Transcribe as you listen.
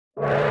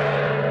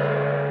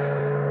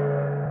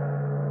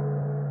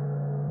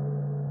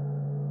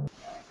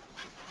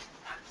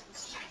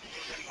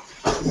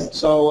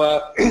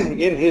So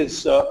in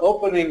his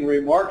opening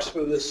remarks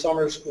for this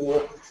summer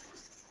school,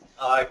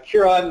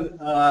 Kieran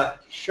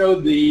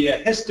showed the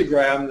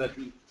histogram that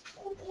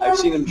I've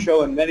seen him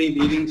show in many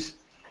meetings.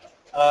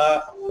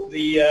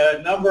 The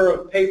number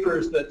of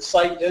papers that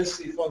cite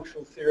density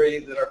functional theory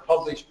that are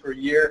published per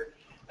year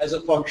as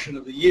a function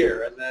of the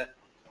year. And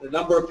the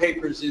number of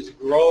papers is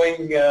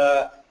growing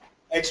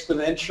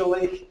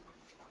exponentially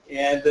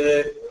and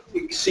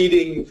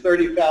exceeding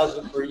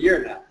 30,000 per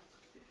year now.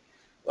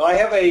 Well, I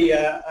have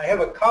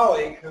a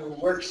colleague who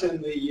works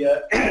in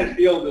the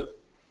field of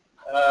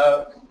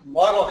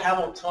model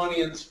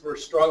Hamiltonians for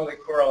strongly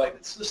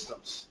correlated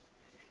systems.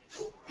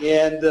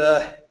 And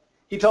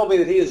he told me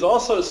that he has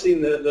also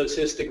seen those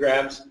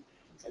histograms,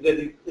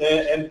 and,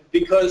 and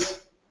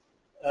because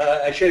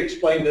I should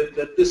explain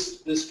that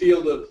this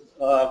field of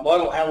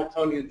model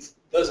Hamiltonians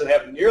doesn't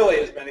have nearly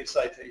as many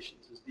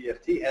citations as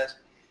DFT has,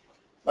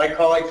 my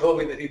colleague told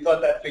me that he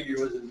thought that figure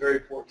was in very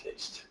poor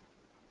taste.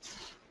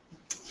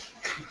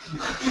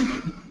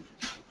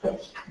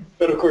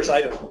 But of course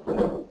I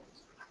don't.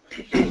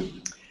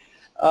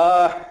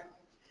 I'm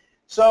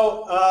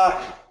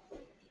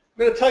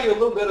going to tell you a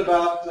little bit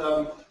about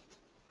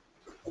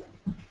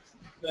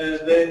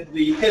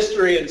the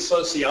history and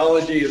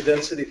sociology of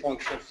density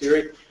functional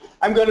theory.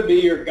 I'm going to be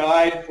your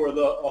guide for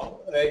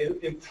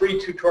in 3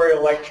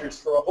 tutorial lectures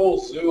for a whole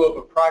zoo of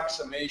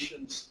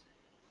approximations,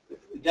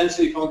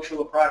 density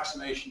functional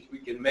approximations we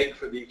can make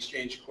for the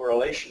exchange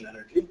correlation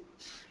energy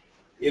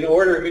in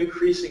order of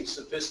increasing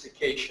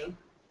sophistication.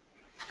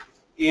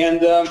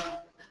 And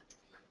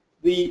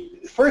the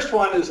first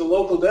one is a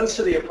local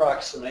density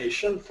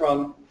approximation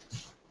from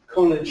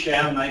Cohn and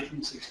Sham,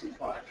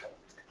 1965.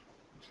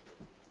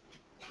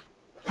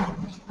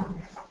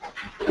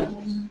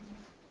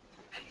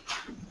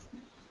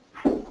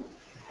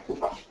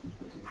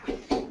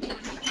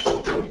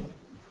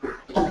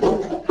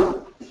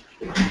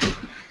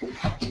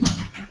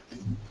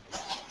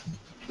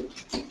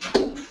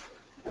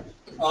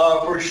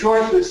 For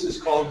short, this is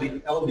called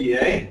the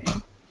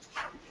LDA,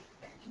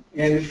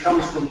 and it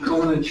comes from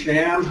Cohn and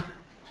Sham.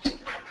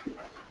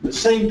 The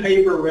same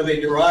paper where they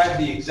derived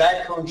the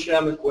exact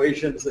Cohn-Sham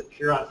equations that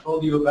Kieran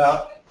told you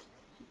about.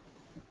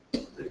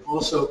 They've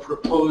also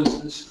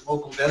proposed this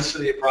local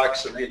density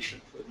approximation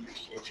for the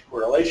exchange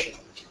correlation.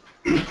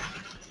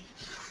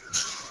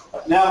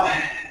 Now,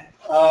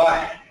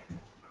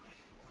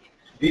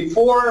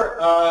 before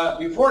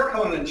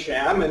Cohn and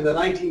Sham, in the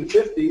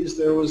 1950s,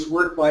 there was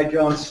work by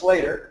John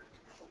Slater.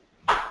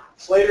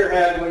 Slater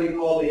had what he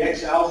called the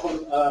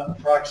X-alpha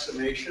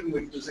approximation,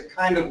 which was a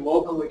kind of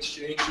local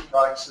exchange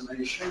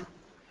approximation.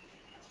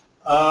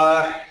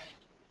 Slater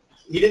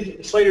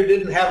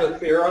didn't have a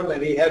theorem,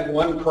 and he had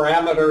one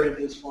parameter in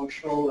his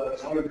functional,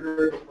 one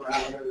empirical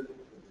parameter that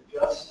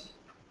adjusts.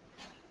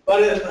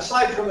 But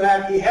aside from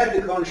that, he had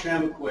the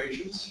Cohn-Sham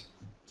equations,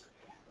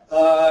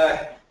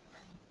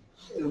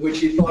 which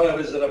he thought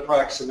of as an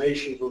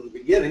approximation from the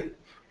beginning,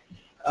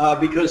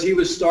 because he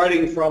was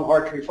starting from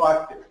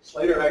Hartree-Fock theory.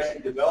 Slater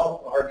actually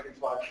developed the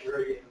Hartree-Fock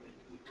theory in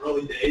the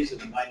early days in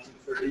the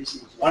 1930s. He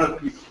was one of the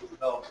people who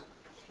developed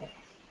it.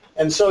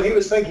 And so he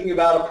was thinking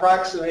about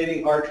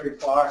approximating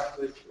Hartree-Fock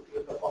with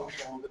the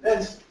functional of the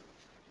density.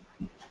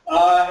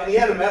 And he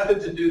had a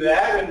method to do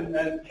that,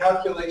 and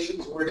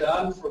calculations were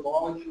done for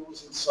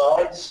molecules and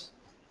solids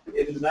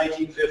in the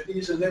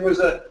 1950s. And there was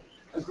a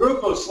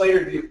group of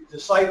Slater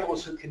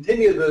disciples who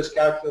continued those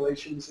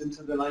calculations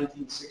into the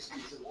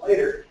 1960s and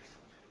later.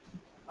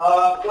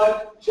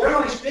 But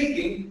generally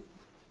speaking,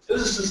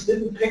 physicists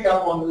didn't pick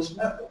up on this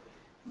method.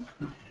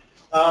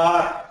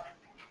 And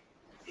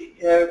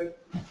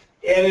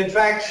in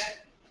fact,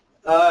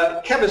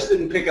 chemists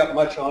didn't pick up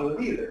much on it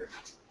either.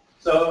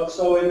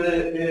 So in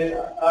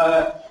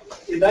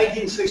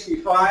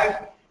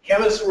 1965,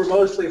 chemists were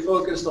mostly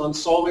focused on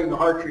solving the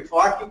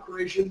Hartree-Fock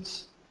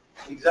equations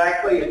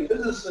exactly, and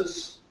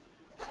physicists,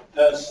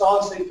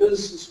 solid-state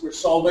physicists, were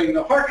solving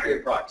the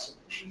Hartree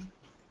approximation.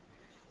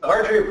 The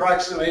Hartree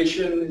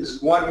approximation is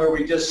one where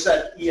we just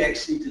set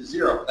EXE to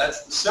 0.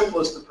 That's the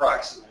simplest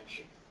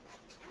approximation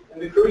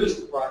and the crudest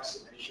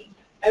approximation.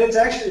 And it's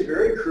actually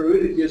very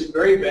crude. It gives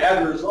very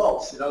bad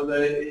results. You know,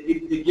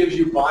 it gives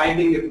you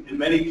binding in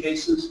many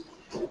cases,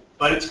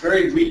 but it's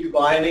very weak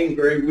binding,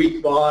 very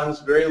weak bonds,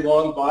 very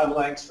long bond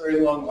lengths, very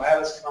long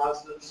lattice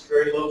constants,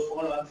 very low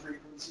phonon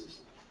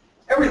frequencies.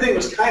 Everything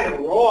was kind of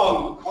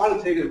wrong,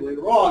 quantitatively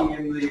wrong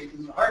in the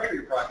Hartree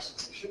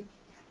approximation.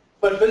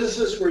 But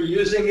physicists were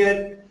using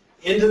it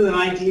into the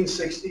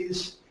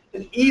 1960s,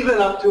 and even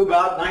up to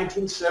about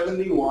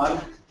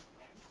 1971,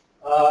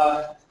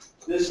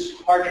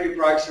 this Hartree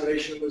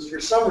approximation was, for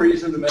some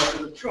reason, the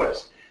method of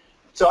choice.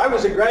 So I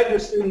was a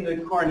graduate student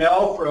at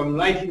Cornell from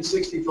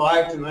 1965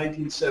 to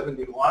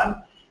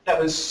 1971. That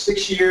was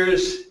 6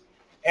 years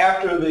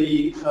after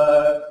the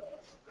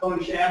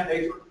Cohn-Sham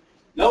paper.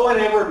 No one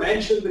ever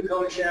mentioned the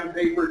Cohn-Sham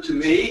paper to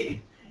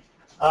me.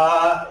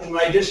 In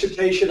my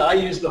dissertation, I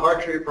used the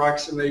Hartree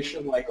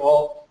approximation like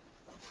all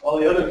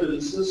the other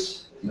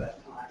physicists at that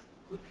time.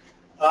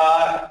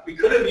 We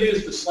could have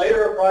used the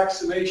Slater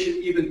approximation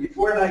even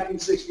before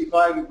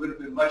 1965. It would have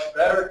been much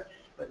better,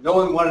 but no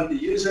one wanted to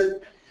use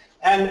it.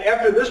 And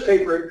after this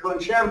paper,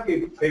 Cohen-Sham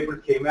paper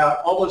came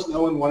out, almost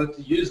no one wanted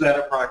to use that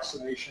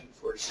approximation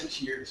for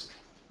 6 years.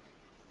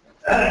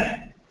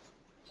 And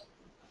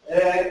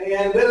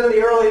then in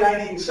the early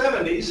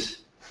 1970s,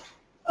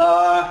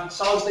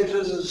 solid-state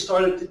physicists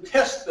started to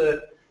test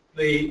the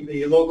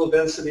local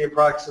density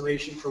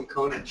approximation from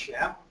Cohen and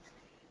Sham.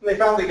 And they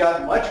found they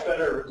got much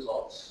better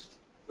results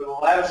for the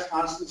lattice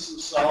constants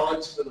of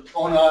solids, for the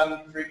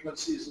phonon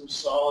frequencies of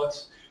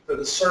solids, for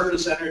the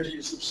surface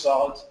energies of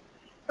solids.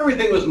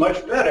 Everything was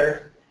much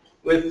better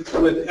with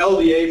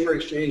LDA for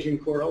exchange and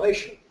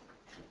correlation.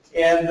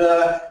 And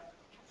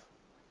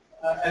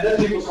then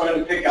people started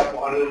to pick up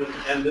on it,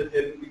 and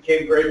it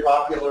became very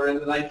popular in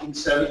the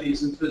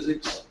 1970s in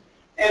physics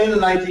and in the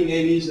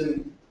 1980s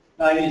and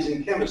 90s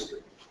in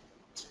chemistry.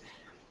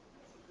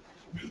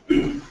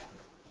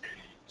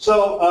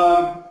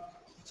 So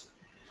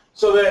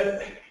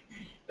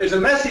there's a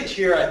message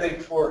here, I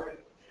think, for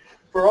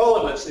all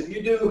of us. If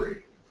you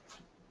do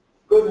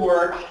good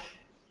work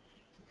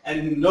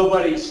and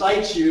nobody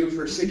cites you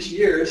for 6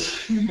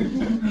 years,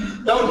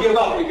 don't give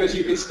up, because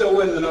you can still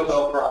win the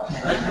Nobel Prize.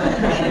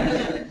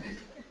 Right?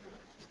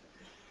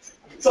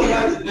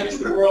 Sometimes it takes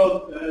the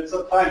world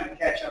some time to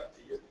catch up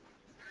to you.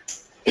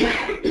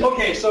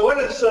 Okay, so what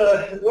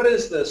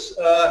is this?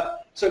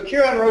 So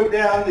Kieran wrote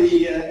down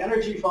the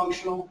energy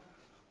functional.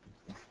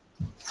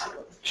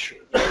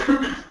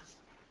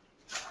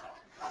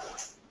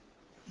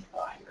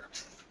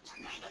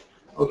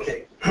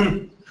 Okay.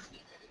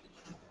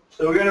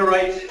 So we're going to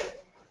write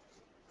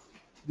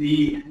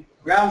the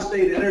ground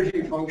state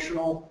energy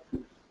functional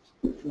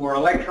for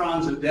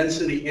electrons of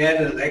density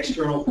n and an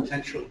external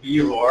potential V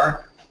of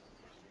r.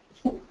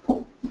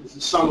 Is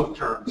the sum of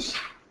terms.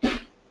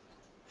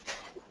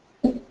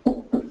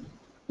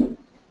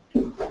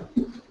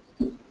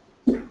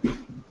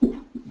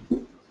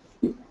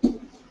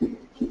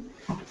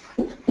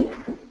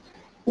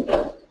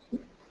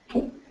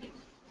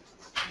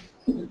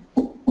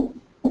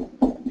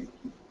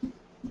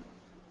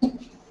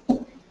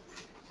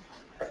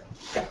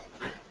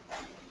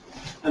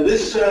 And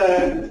this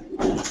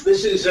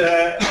is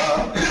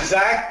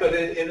exact, but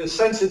in a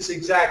sense it's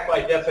exact by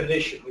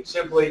definition. We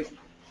simply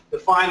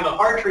define the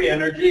Hartree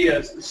energy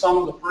as the sum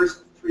of the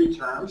first 3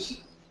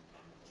 terms.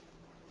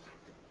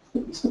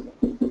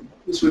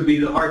 This would be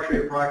the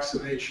Hartree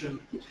approximation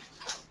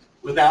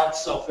without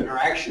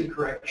self-interaction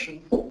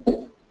correction.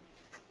 And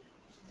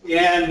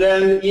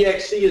then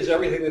EXC is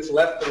everything that's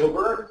left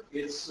over.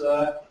 It's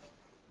the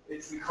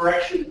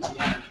correction at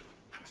the end.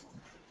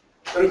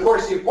 But of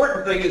course, the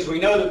important thing is we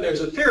know that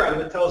there's a theorem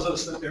that tells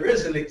us that there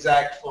is an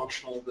exact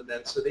functional of the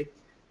density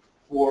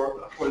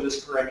for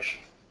this correction.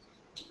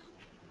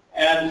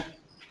 And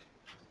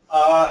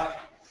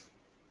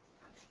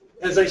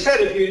as I said,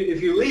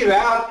 if you leave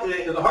out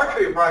the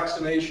Hartree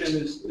approximation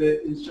is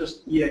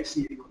just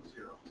EXC equals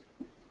 0.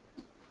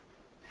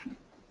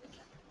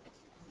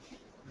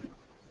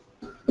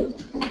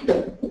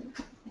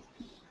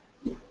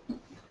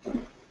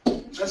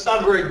 That's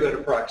not a very good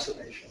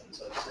approximation,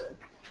 as I said.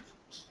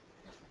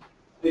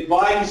 It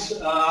binds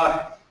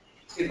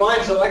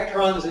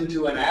electrons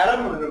into an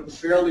atom in a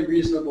fairly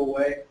reasonable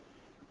way,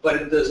 but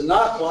it does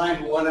not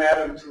bind one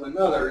atom to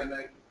another in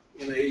a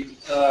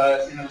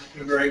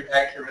very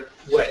accurate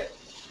way.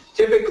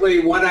 Typically,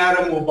 one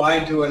atom will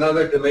bind to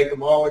another to make a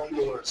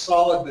molecule or a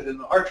solid, but in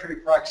the Hartree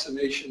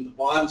approximation, the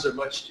bonds are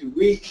much too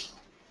weak,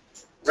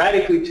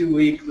 radically too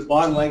weak, the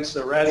bond lengths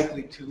are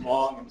radically too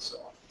long, and so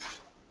on.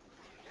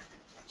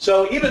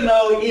 So even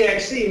though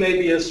EXC may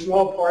be a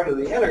small part of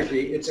the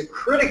energy, it's a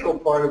critical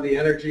part of the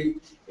energy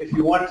if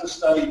you want to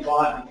study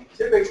bonding.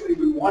 Typically,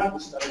 we want to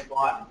study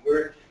bonding.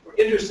 We're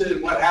interested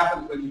in what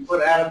happens when you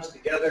put atoms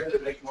together to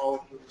make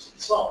molecules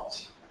and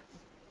solids.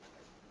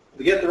 If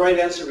you get the right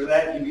answer for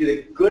that, you get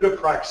a good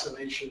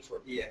approximation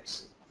for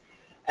EXC.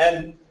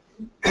 And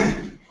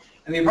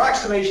the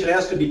approximation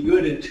has to be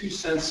good in 2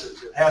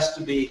 senses. It has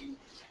to be,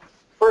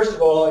 first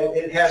of all,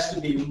 it has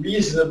to be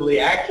reasonably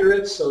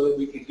accurate so that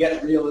we can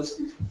get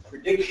realistic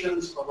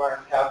predictions from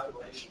our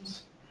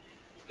calculations.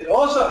 It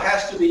also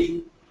has to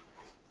be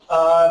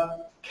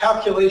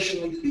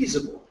calculationally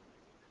feasible.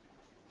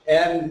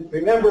 And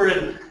remember,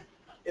 in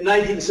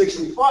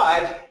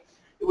 1965,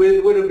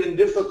 it would have been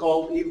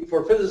difficult even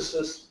for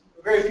physicists.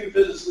 Very few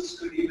physicists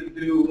could even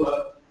do,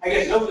 I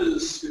guess no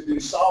physicists could do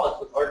solids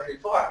with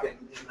Hartree-Fock in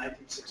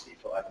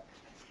 1965.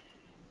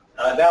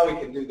 Now we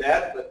can do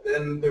that, but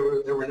then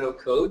there were no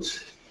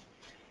codes.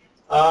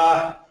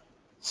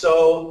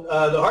 So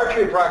the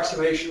Hartree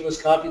approximation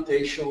was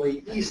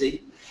computationally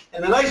easy.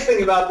 And the nice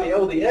thing about the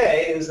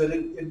LDA is that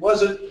it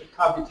wasn't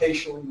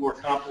computationally more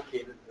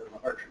complicated than the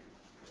Hartree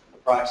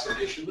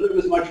approximation, but it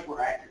was much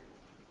more accurate.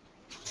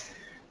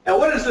 Now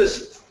what is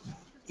this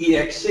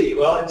EXC?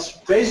 Well, it's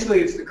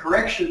the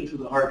correction to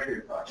the Hartree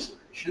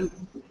approximation.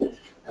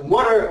 And And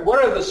what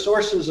are the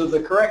sources of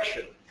the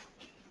correction?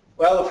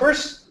 Well, the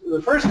first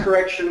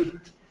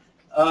correction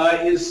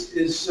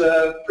is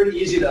pretty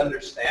easy to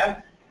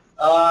understand.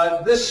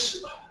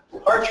 This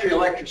Hartree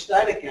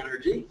electrostatic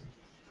energy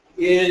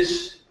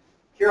is,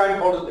 here I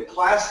call it the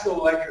classical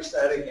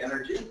electrostatic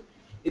energy.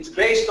 It's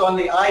based on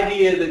the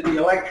idea that the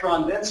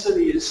electron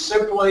density is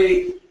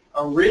simply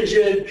a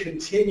rigid,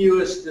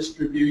 continuous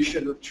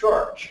distribution of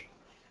charge.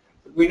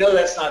 We know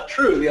that's not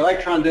true. The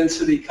electron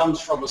density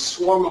comes from a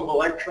swarm of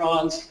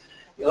electrons.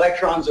 The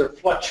electrons are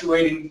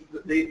fluctuating.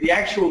 The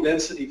actual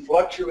density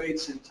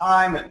fluctuates in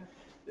time, and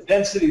the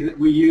density that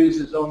we use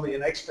is only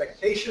an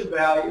expectation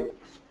value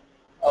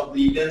of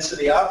the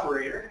density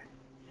operator.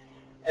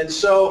 And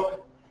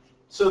so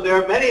there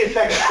are many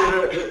effects that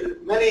are,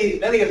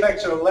 many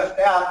effects are left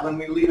out when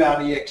we leave out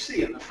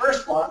EXC. And the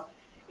first one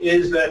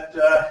is that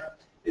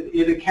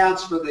it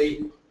accounts for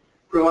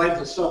provides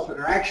a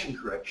self-interaction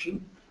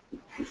correction.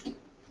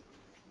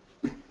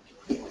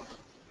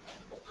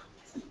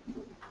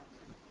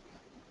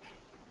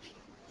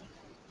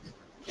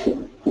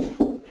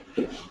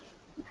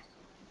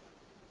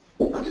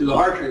 To the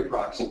Hartree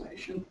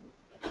approximation,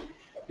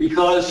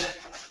 because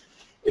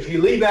if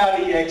you leave out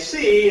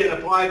EXC and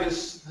apply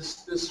this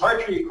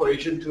Hartree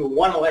equation to a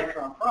one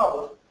electron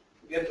problem,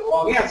 you get the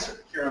wrong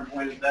answer. Kieran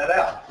pointed that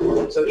out.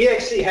 So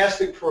EXC has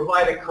to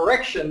provide a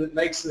correction that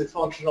makes the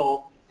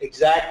functional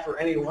exact for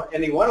any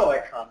one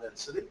electron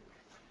density.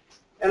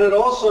 And it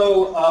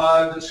also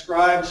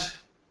describes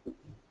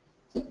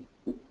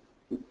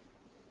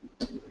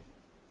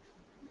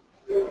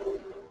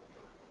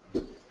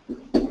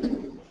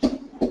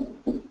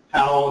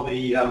how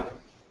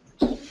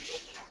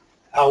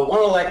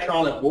one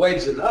electron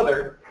avoids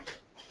another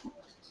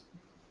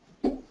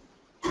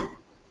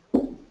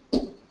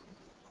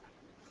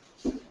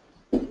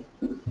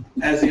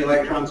as the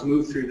electrons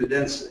move through the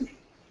density.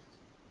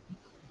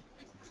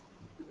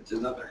 It's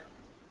another.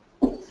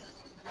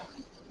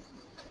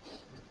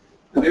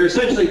 And there are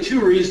essentially two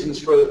reasons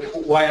for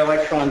why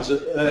electrons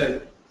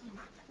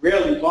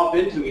rarely bump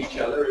into each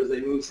other as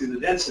they move through the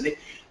density.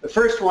 The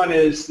first one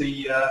is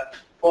the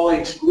Pauli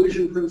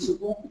exclusion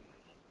principle,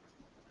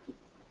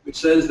 which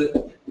says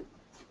that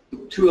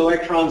two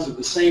electrons of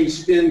the same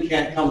spin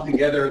can't come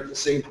together at the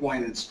same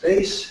point in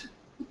space.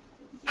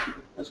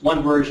 That's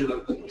one version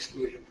of the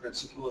exclusion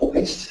principle, at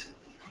least.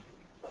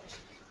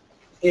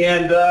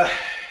 And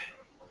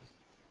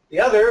the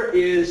other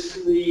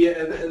is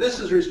this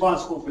is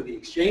responsible for the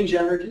exchange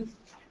energy.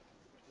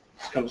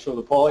 This comes from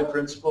the Pauli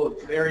principle.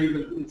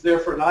 It's there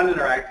for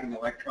non-interacting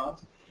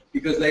electrons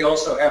because they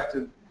also have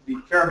to be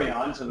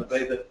fermions and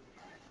obey the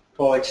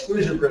Pauli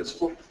exclusion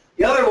principle.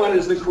 The other one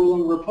is the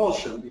Coulomb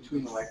repulsion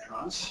between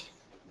electrons.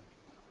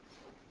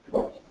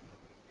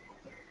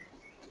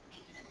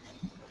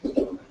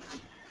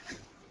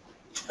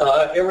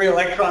 Every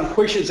electron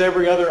pushes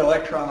every other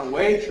electron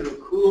away through a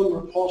Coulomb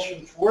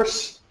repulsion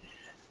force.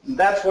 And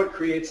that's what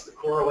creates the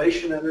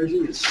correlation energy,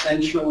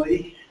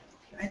 essentially.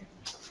 Okay.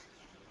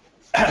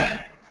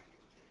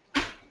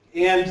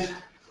 And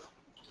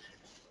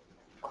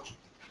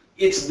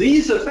it's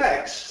these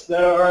effects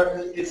that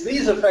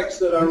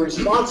are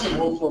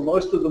responsible for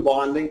most of the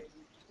bonding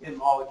in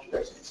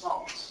molecules and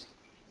solids.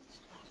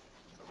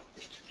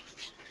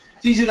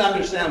 It's easy to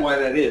understand why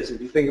that is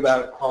if you think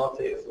about it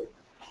qualitatively.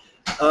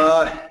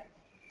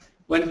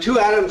 When two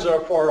atoms are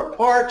far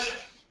apart,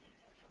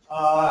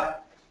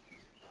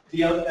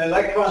 the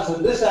electrons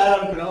in this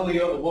atom can only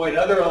avoid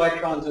other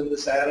electrons in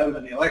this atom,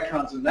 and the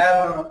electrons in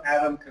that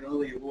atom can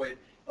only avoid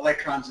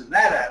electrons in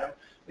that atom.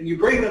 When you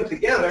bring them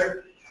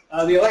together,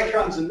 the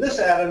electrons in this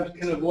atom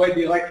can avoid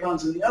the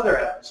electrons in the other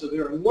atom. So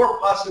there are more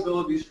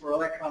possibilities for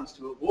electrons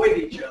to avoid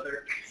each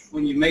other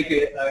when you make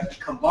a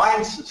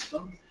combined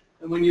system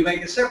than when you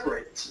make a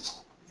separated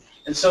system.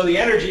 And so the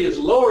energy is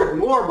lowered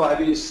more by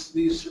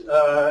these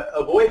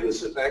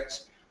avoidance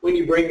effects when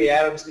you bring the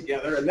atoms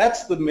together, and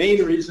that's the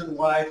main reason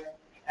why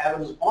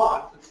atoms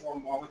bond to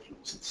form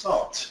molecules and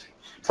solids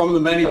from the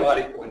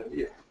many-body point of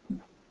view.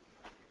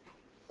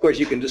 Of course,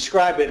 you can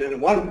describe it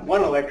in one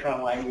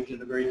electron language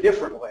in a very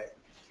different way.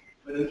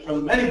 But from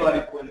the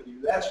many-body point of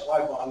view, that's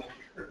why bonding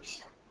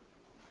occurs.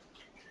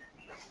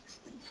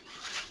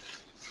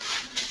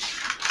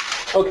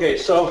 Okay,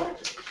 so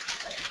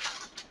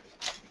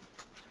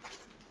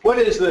what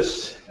is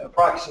this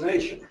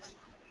approximation?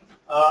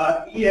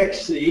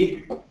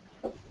 EXC,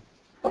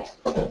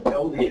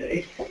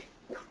 LDA,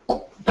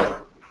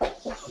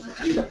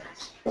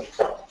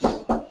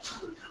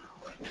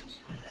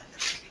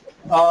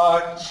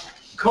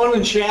 Kohn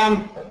and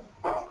Sham,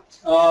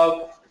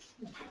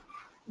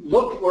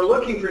 we're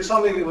looking for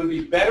something that would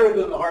be better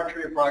than the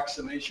Hartree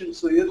approximation,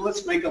 so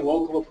let's make a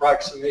local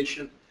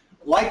approximation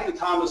like the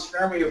Thomas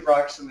Fermi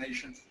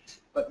approximation,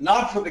 but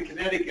not for the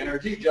kinetic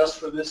energy, just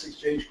for this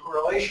exchange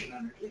correlation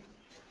energy.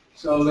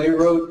 So they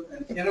wrote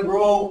an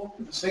integral,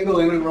 a single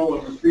integral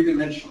over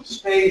three-dimensional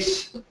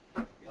space,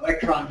 the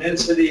electron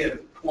density at a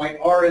point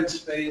r in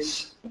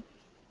space,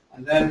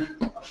 and then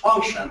a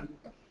function,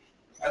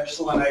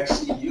 epsilon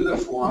xc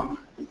uniform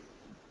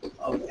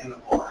of n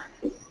of r.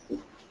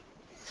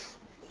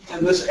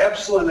 And this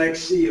epsilon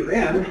xc of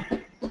n,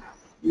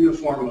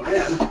 uniform of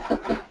n,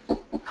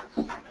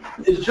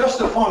 is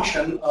just a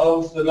function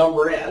of the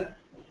number n,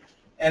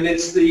 and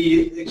it's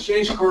the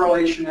exchange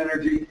correlation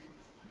energy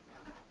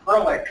per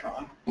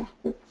electron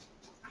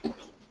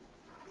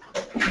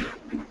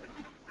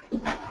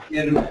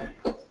in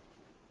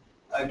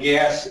a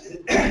gas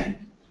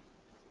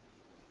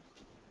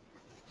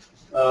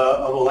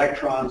of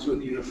electrons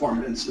with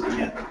uniform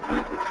density n.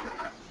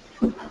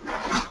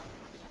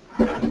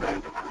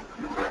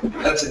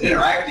 That's an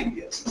interacting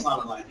gas. It's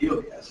not an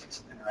ideal gas. It's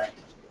an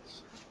interacting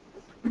gas.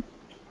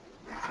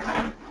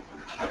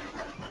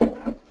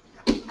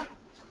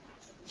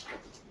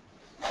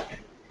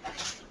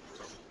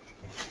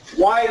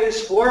 Why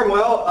this form?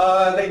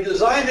 Well, they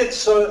designed it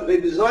so they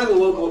designed the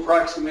local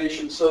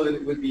approximation so that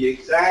it would be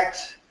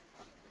exact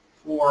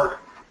for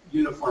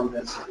uniform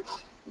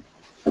densities.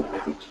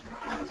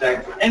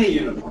 Exact for any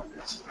uniform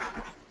density.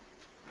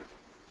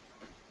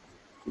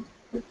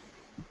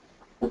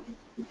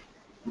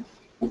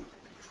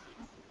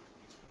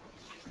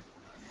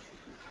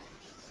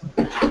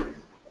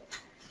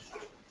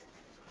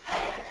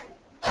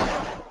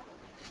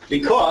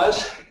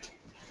 Because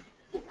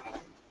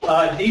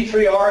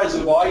D3R is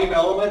a volume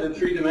element in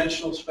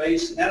three-dimensional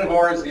space, N of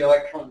R is the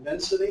electron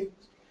density.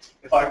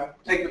 If I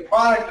take the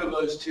product of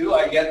those two,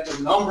 I get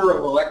the number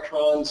of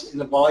electrons in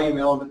the volume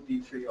element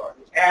D3R,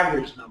 the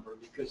average number,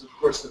 because of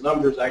course the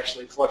number is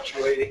actually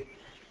fluctuating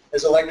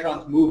as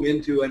electrons move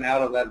into and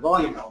out of that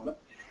volume element.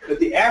 But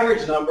the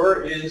average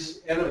number is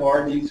N of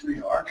R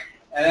D3R.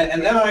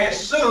 And then I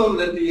assume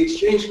that the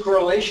exchange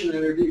correlation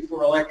energy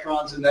for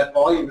electrons in that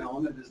volume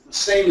element is the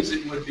same as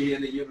it would be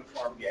in a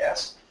uniform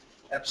gas,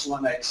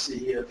 epsilon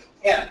xc of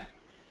n.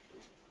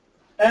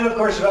 And of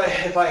course,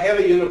 if I have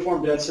a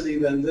uniform density,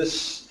 then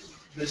this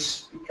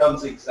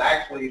becomes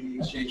exactly the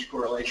exchange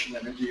correlation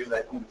energy of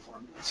that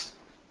uniform density.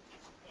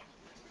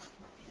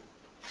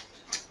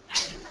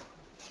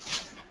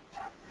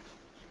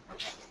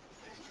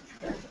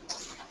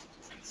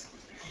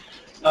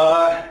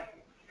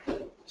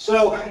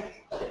 So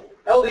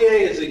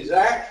LDA is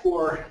exact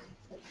for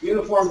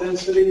uniform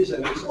densities,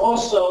 and it's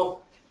also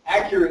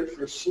accurate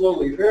for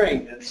slowly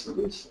varying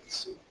densities. Let's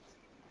see.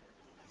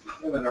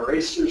 I have an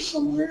eraser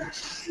somewhere.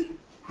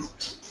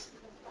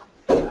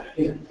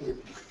 Here.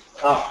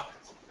 Ah.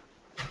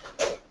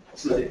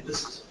 So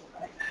this is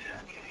okay.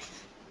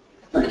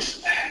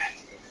 Nice.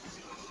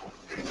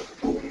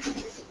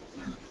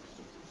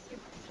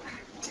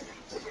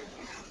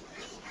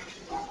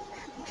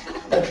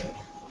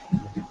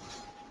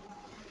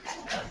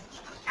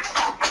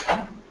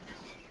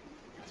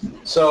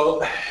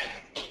 So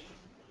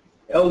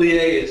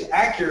LDA is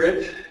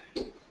accurate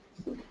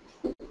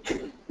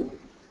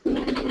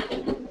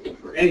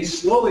for any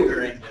slowly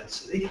varying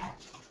density,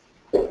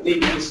 any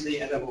density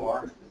N of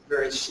R that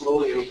varies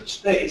slowly over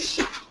space.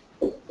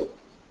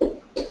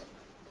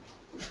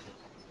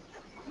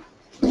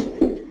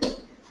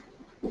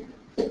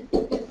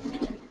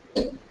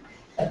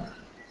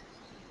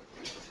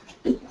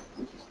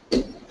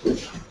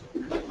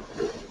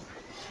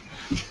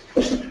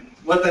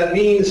 What that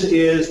means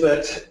is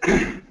that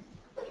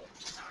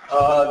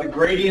the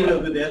gradient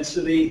of the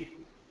density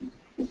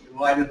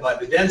divided by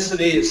the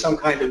density is some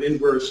kind of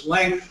inverse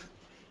length,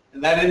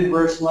 and that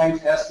inverse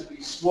length has to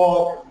be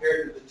small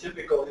compared to the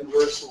typical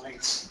inverse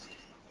lengths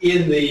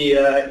in the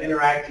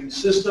interacting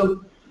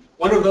system.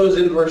 One of those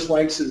inverse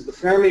lengths is the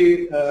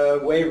Fermi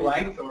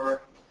wavelength,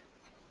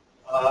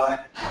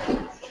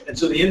 and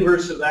so the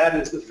inverse of that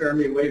is the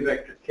Fermi wave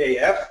vector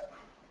kf,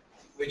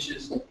 which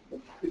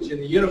in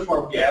the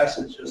uniform gas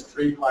is just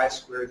 3 pi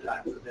squared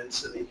times the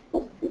density,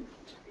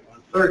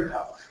 1/3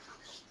 power.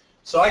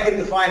 So I can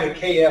define a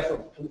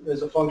kf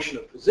as a function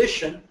of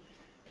position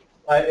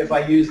if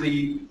I use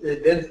the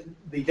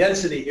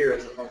density here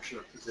as a function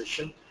of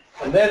position.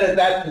 And then at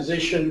that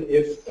position,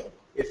 if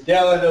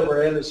del N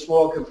over n is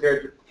small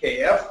compared to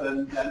kf,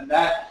 then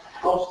that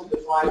helps to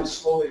define a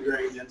slowly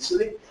varying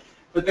density.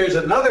 But there's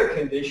another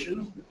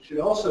condition that should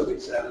also be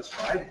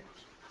satisfied,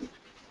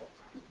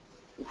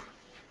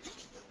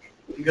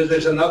 because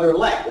there's another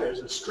length. There's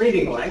a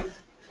screening length,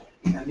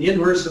 and the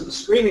inverse of the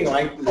screening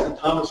length is the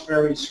Thomas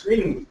Fermi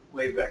screening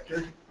wave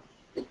vector,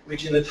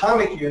 which in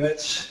atomic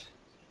units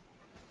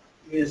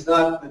is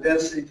not the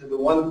density to the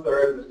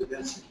 1/3, but the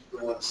density to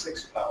the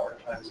 1/6 power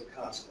times a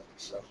constant.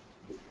 So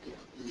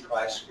 3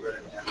 pi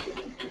squared and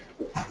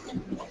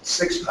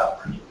 6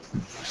 power.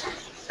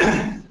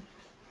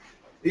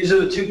 These are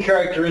the two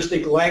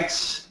characteristic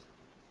lengths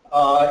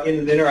in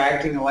an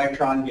interacting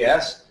electron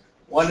gas.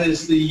 One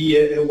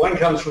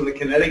comes from the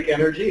kinetic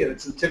energy, and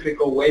it's a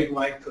typical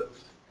wavelength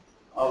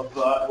of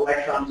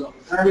electrons on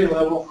the Fermi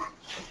level.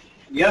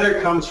 The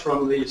other comes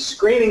from the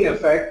screening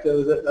effect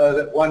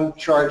that one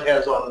charge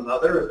has on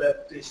another.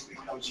 That basically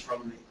comes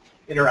from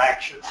the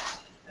interaction,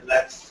 and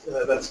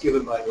that's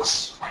given by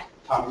this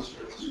Thomas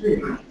Fermi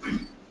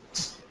screening.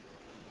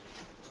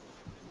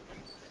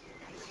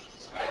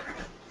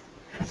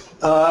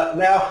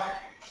 Now,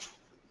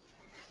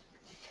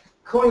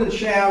 Kohn and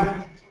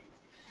Sham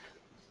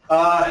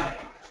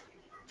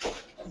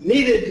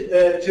needed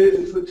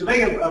to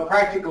make a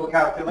practical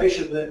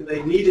calculation,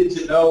 they needed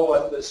to know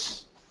what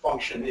this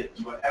function is,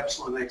 what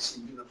epsilon x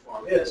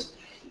uniform is.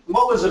 And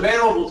what was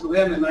available to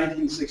them in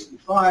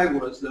 1965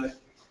 was the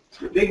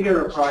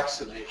Wigner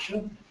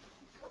approximation.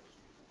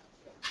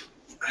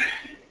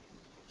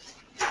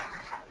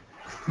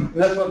 And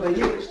that's what they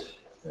used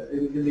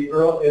in the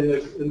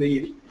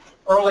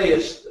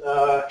earliest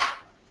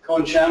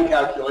Kohn-Sham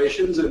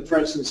calculations, and for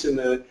instance in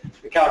the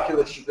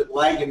calculations that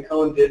Lang and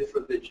Kohn did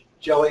for the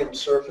jellium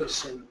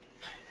surface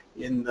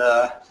in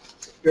the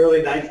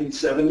early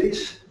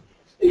 1970s.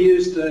 They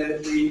used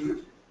the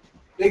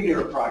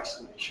Wigner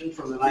approximation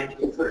from the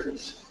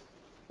 1930s.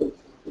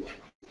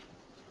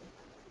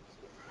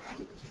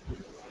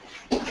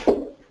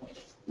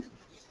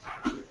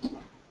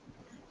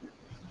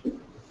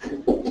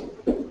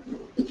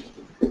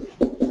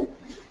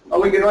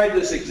 Well, we can write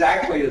this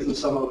exactly as the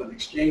sum of an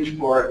exchange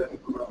board and a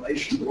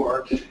correlation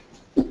board.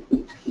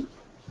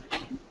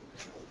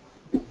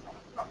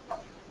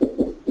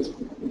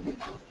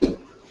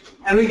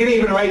 And we can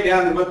even write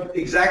down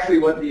exactly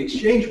what the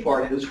exchange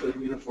part is for the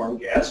uniform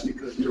gas,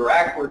 because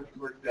Dirac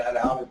worked that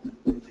out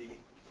in the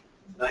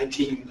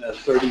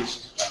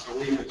 1930s, I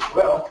believe, as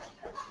well.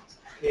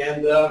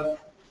 And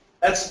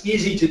that's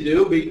easy to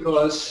do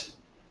because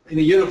in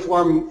a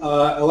uniform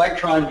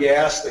electron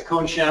gas, the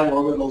Kohn-Sham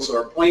orbitals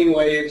are plane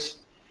waves.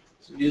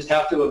 So you just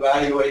have to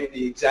evaluate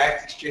the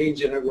exact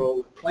exchange integral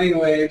with plane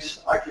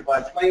waves,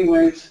 occupied plane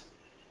waves.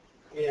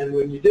 And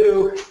when you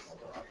do,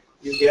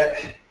 you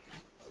get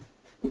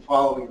the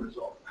following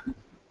result.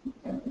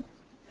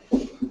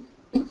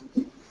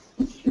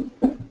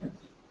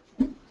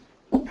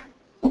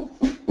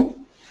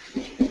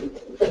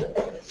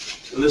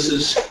 So this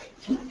is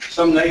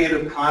some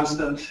negative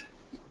constant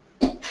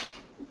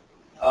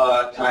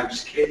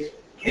times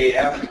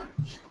kf,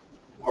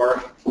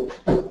 or a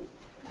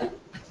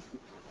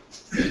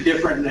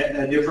different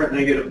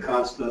negative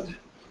constant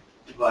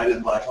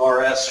divided by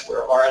rs,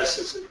 where rs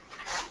is a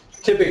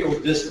typical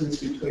distance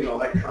between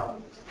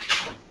electrons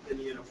in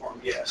the uniform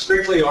gas.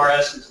 Strictly,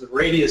 rs is the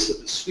radius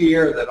of the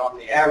sphere that on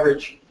the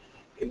average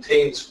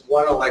contains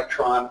one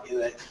electron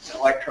in an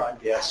electron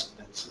gas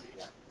density.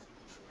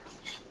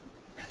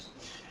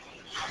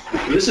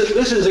 This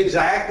is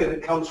exact, and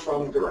it comes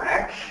from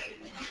Dirac.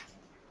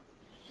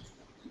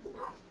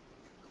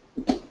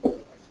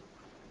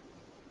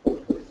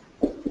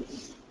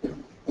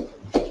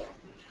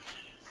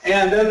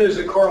 And then there's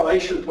a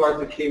correlation part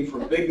that came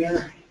from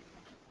Wigner.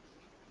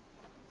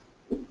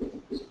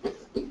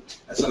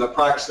 That's an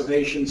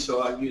approximation,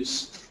 so I'll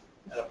use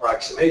an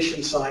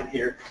approximation sign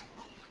here.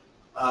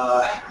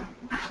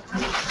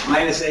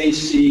 Minus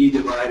AC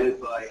divided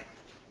by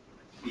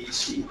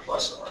BC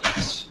plus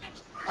RS.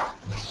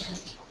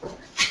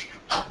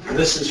 And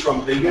this is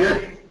from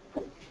Wigner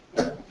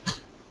in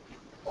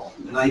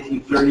the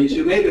 1930s,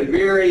 who made a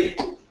very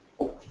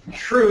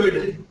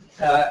shrewd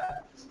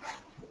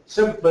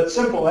but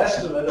simple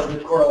estimate of the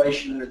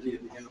correlation energy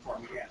of the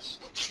uniform gas.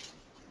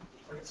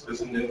 So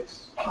isn't it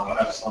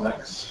epsilon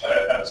x,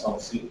 epsilon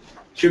c?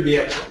 Should be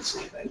epsilon c,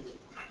 thank you.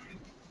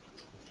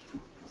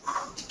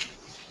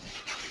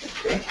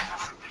 Okay.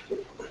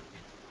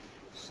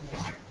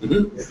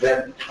 Is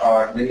that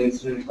the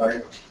instrument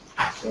part?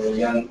 So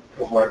young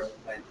cohort,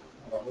 like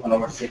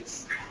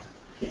 1/6.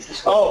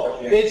 Oh,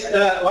 it's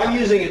I'm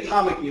using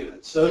atomic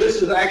units. So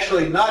this is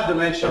actually not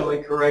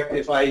dimensionally correct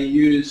if I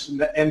use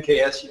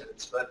MKS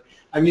units, but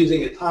I'm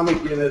using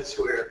atomic units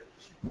where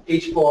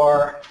h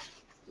bar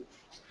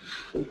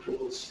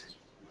equals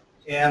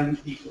m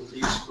equals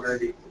e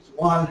squared equals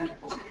 1.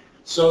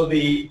 So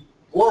the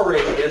Bohr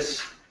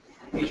radius,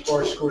 h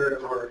bar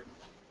squared or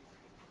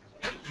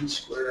e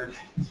squared,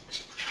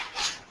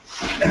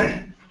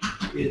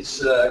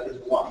 is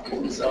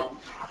 1.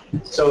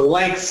 So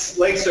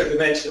lengths are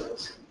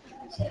dimensionless.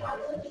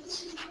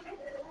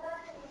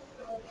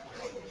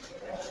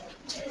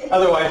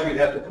 Otherwise, we'd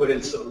have to put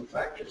in some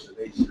factors of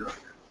H0.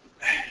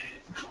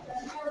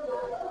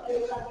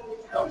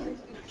 Help me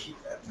keep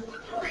that.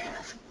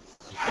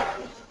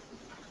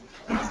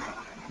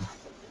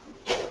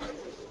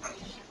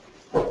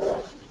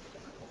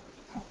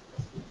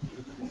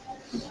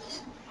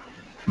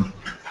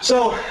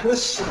 So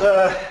this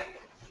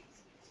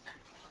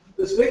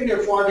Wigner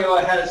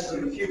formula has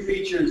a few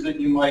features that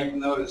you might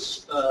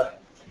notice.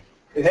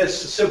 It has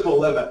simple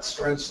limits.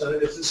 For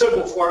instance, it's a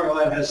simple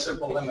formula and has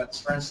simple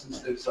limits. For instance,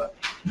 there's a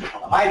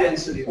high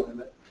density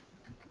limit.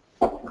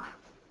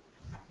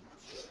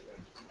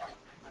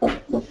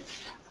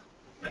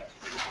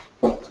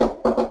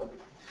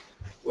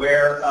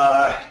 Where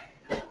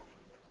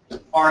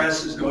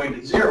RS is going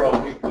to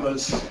 0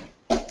 because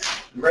the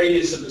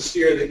radius of the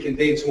sphere that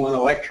contains one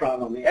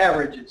electron on the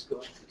average is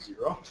going to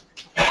 0.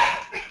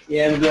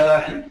 And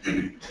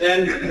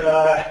then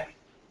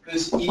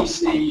this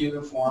EC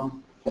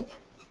uniform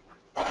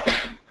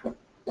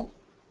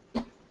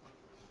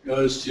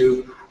goes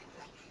to,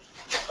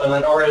 and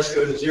then RS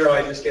go to 0,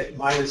 I just get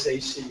minus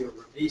AC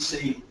over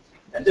BC,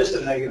 and just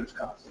a negative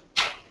constant.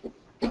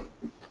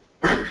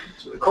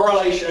 So the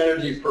correlation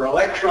energy per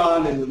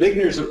electron in the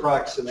Wigner's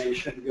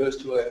approximation goes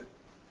to a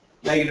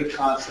negative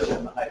constant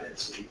in the high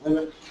density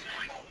limit.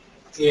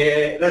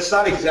 Yeah, that's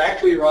not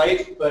exactly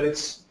right, but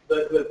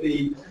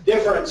the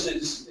difference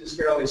is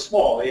fairly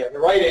small. Yeah, the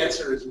right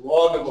answer is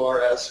log of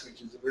RS,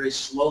 which is a very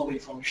slowly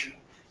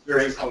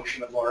varying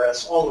function of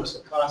RS,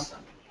 almost a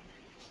constant.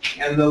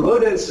 And the low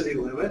density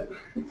limit,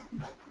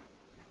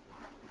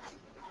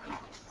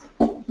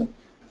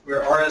 where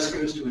RS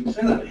goes to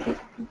infinity,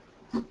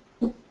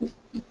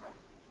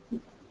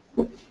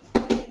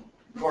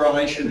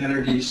 correlation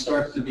energy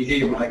starts to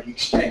behave like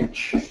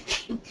exchange.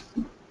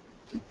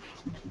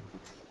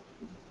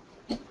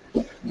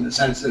 In the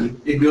sense that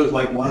it goes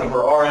like 1 over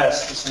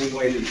RS the same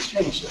way the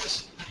exchange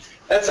does.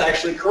 That's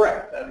actually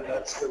correct.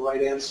 That's the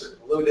right answer.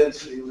 The low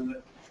density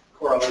limit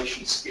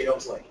correlation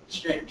scales like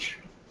exchange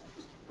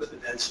with the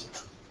density.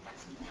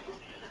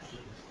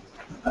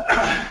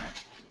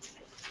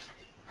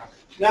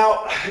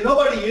 Now,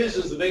 nobody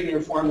uses the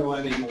Wigner formula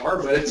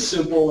anymore, but it's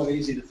simple and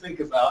easy to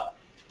think about.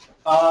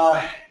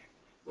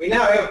 We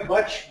now have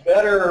much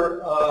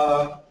better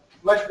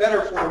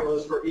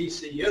formulas for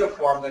EC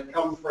uniform that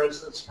come, for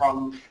instance,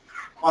 from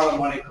quantum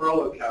Monte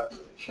Carlo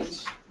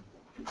calculations,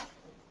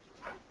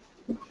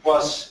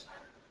 plus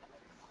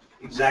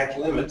exact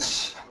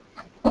limits,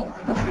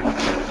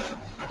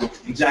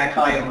 exact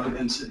high and low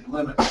density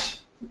limits.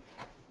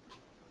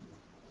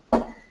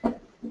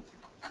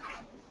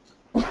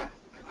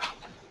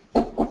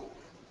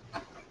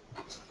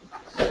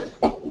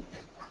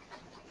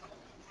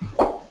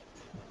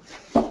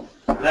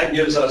 That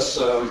gives us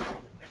an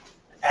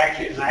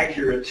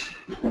accurate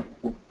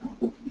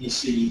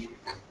EC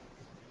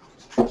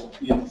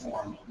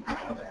uniform.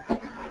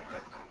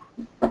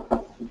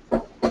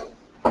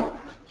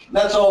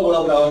 That's all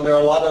well known. There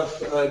are a lot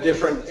of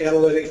different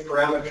analytic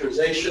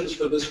parameterizations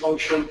for this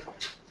function.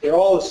 They're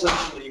all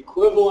essentially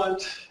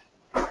equivalent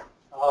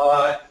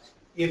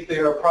if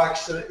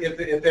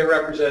they're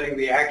representing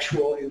the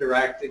actual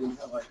interacting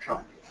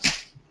electron.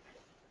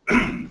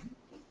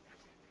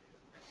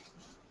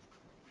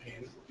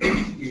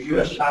 You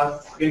just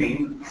have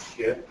spinning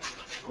here,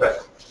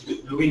 but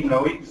do we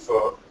know it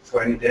for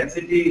any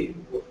density,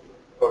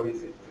 or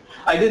is it?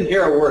 I didn't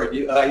hear a word.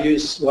 I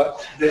used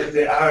what?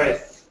 The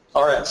RS.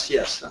 RS,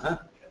 yes.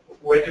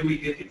 Where do we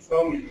get it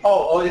from?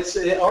 It's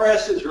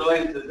RS is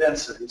related to the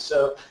density.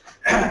 So,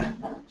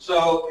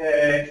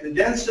 the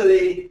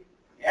density,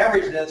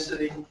 average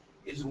density,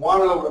 is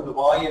 1 over the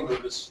volume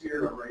of the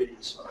sphere of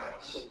radius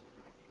RS.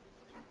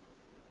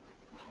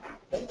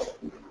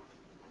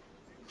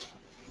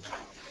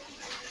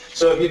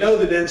 So if you know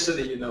the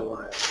density, you know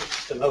RS.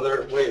 It's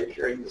another way of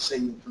carrying the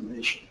same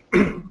information.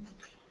 You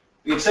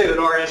can say that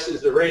RS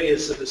is the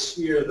radius of the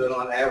sphere that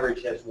on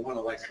average has 1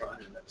 electron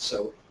in it.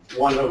 So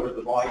 1 over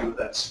the volume of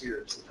that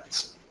sphere is the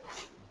density.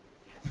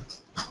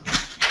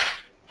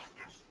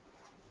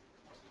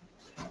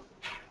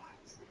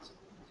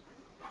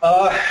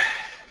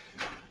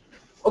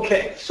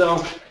 Okay,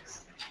 so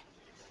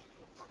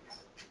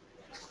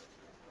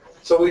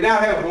we now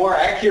have more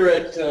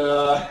accurate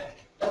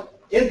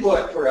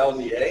input for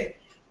LDA,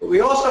 but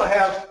we also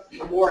have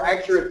more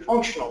accurate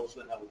functionals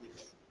than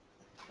LDA.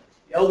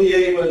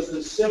 LDA was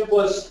the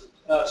simplest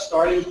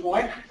starting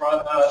point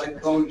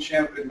that Kohn and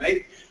Sham could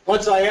make.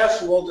 Once I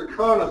asked Walter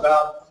Kohn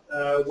about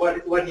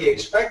what he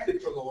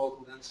expected from the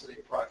local density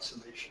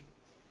approximation,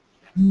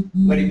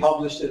 when he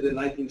published it in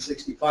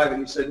 1965,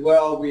 and he said,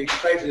 well, we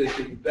expected it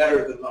to be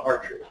better than the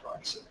Hartree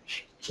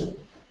approximation.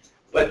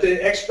 But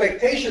the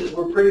expectations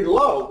were pretty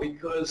low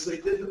because they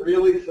didn't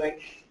really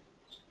think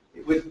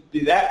it would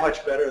be that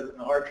much better than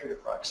the Hartree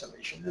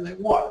approximation, and it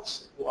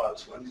was. It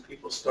was when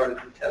people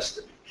started to test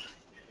it.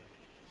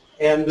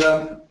 And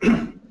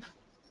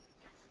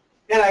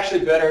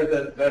actually better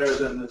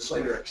than the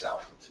Slater X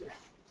alpha too.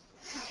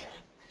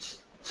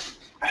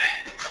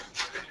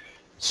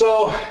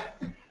 So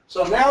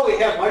now we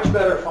have much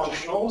better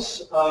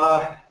functionals,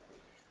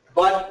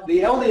 but the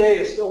LDA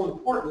is still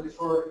important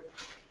for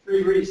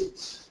 3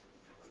 reasons.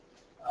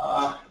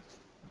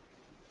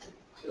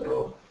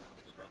 So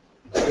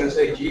I'm going to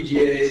say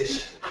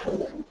GGAs,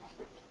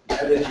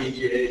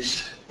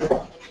 meta-GGAs,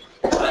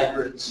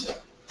 hybrids,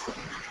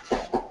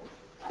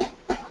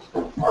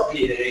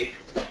 RPA,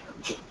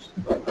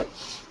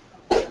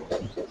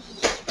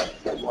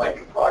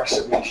 like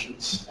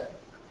approximations,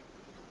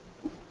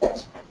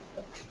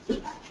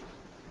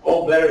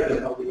 all better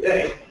than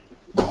LDA.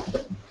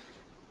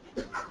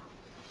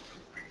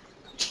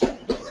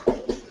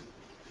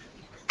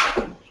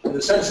 In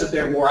the sense that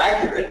they're more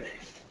accurate.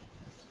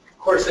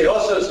 Of course, they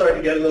also start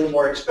to get a little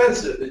more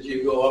expensive as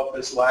you go up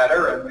this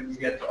ladder, and when you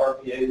get to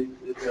RPA,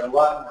 they're a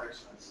lot more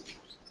expensive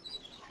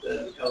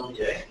than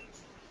LDA.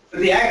 But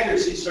the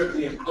accuracy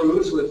certainly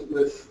improves with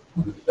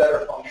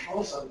better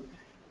functionals.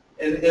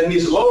 And in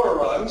these lower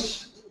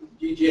rungs,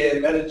 GGA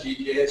and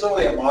meta-GGA, it's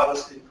only a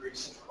modest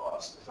increase in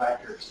cost. The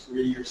factor is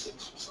 3 or 6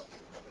 or something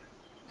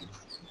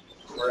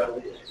for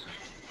LDA.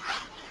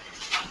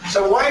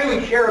 So why do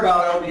we care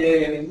about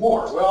LDA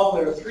anymore? Well,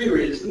 there are 3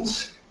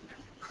 reasons.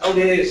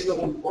 LDA is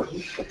still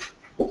important.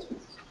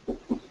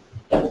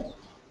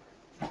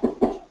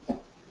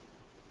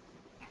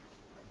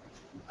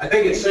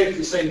 think it's safe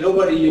to say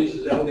nobody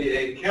uses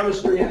LDA in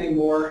chemistry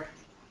anymore.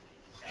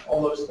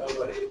 Almost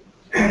nobody.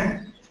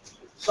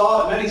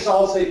 Many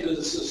solid-state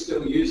physicists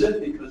still use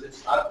it because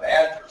it's not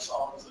bad for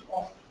solids at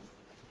all,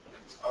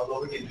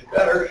 although we can do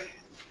better.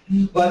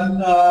 But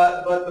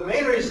the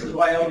main reasons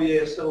why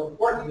LDA is still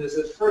important is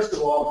that, first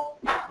of all,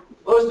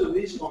 most of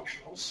these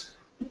functionals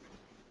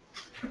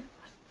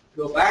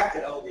go back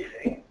to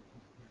LDA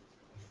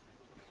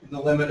in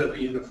the limit of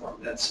a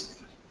uniform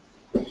density.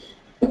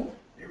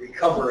 They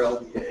recover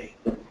LDA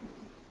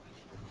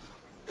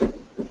in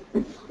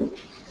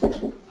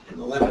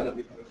the limit of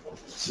a uniform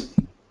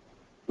density.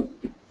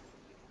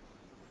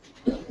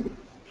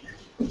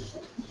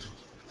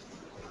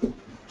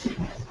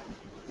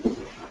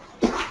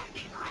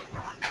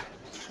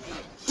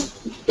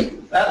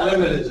 That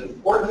limit is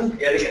important.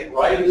 Getting it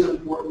right is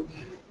important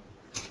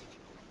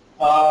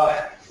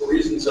for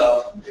reasons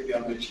maybe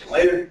I'll mention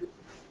later.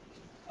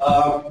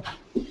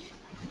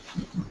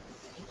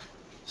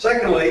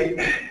 Secondly,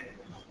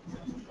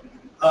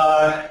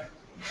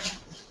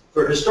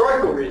 for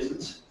historical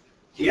reasons,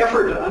 the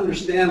effort to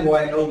understand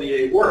why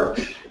LDA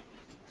worked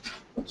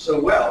so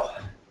well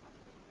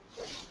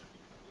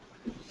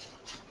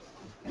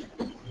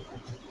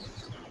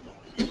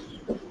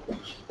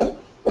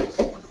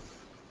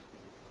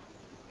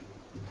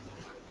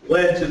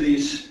led to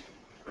these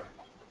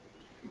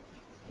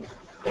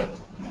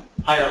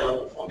higher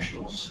level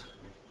functionals.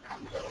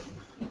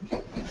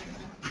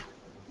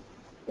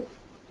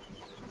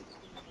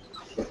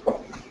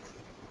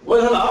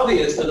 Wasn't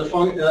obvious that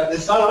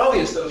it's not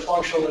obvious that a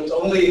functional that's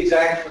only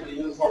exact for the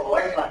uniform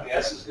electron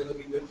gas is going to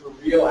be good for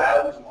real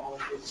atoms,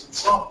 molecules, and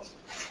solids.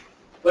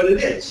 But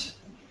it is.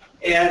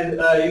 And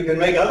you can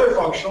make other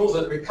functionals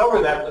that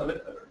recover that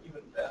limit that are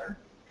even better.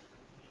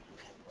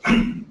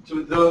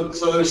 So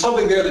there's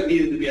something there that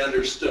needed to be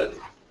understood.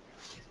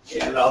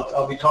 And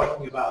I'll be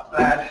talking about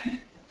that.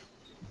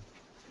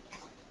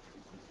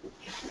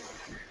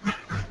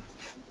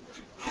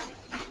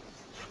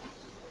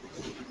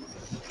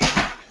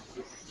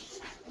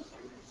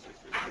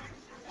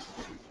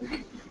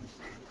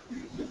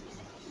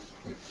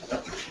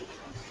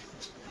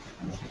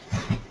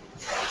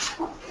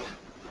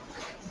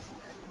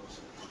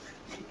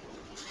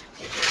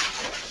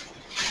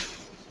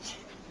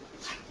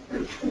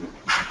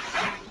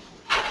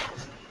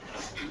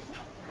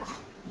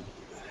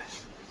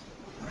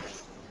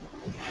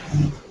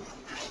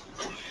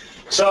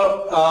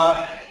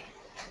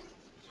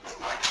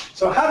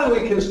 So how do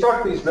we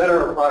construct these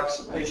better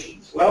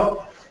approximations?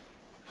 Well,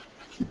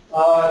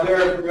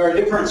 there are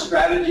different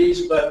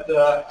strategies, but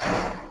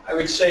I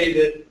would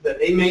say that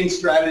a main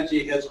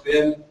strategy has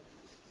been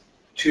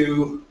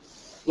to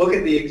look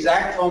at the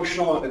exact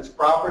functional and its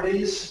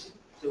properties,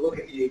 to look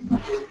at the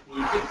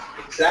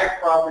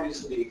exact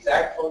properties of the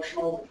exact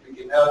functional, which we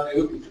can now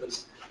do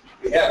because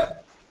we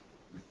have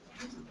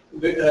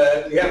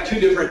two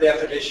different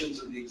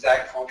definitions of the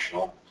exact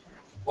functional.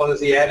 One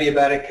is the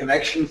adiabatic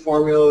connection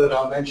formula that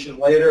I'll mention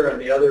later, and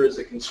the other is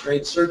a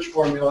constraint search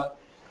formula.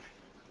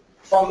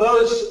 From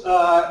those,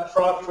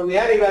 from the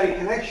adiabatic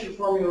connection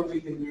formula, we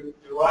can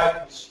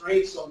derive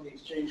constraints on the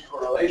exchange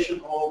correlation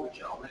hole,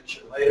 which I'll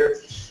mention later.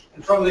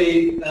 And from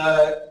the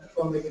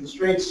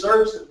constraint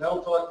search that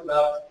Mel talked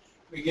about,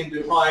 we can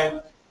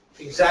define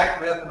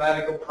exact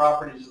mathematical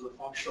properties of the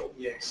functional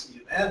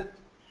EXC of n,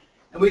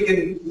 and we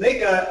can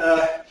make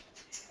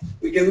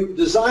we can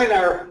design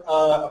our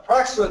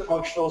approximate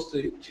functionals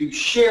to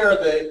share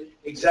the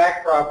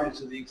exact properties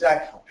of the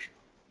exact function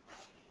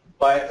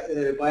by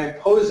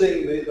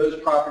imposing those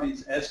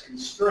properties as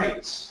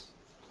constraints,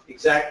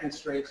 exact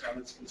constraints on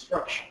its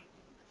construction.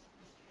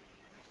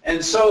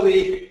 And so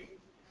the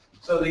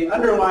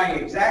underlying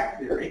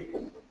exact theory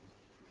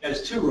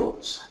has two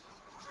rules.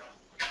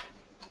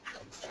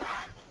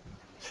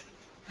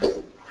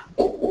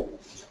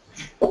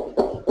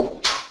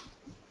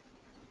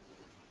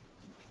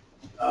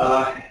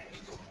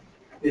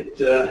 It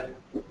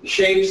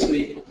shapes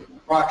the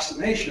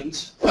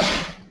approximations in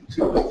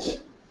two ways.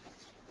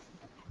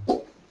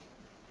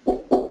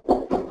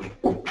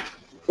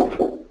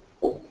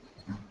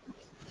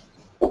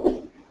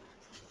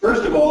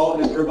 First of all,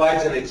 it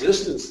provides an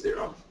existence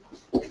theorem.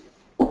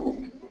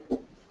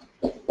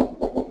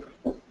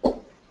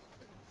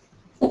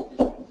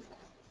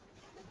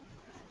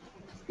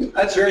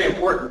 That's very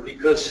important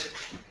because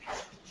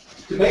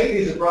to make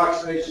these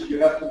approximations,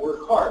 you have to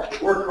work hard.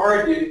 To work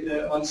hard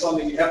on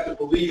something, you have to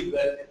believe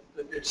that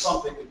there's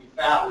something to be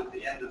found at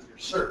the end of your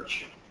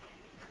search.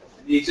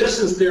 And the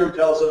existence theorem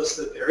tells us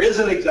that there is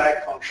an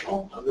exact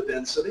functional of the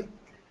density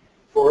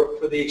for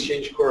the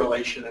exchange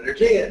correlation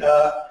energy,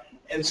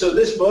 and so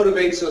this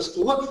motivates us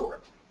to look for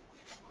it.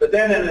 But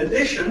then in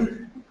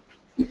addition,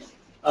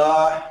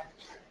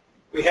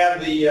 we have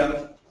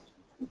the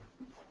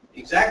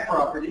exact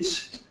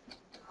properties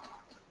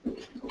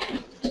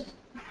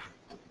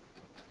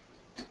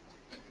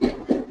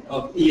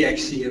of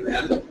EXC of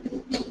n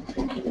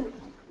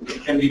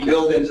can be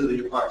built into the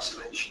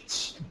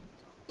approximations.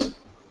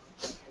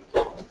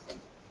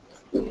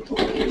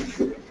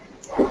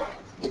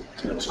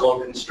 That's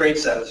called constraint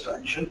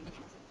satisfaction.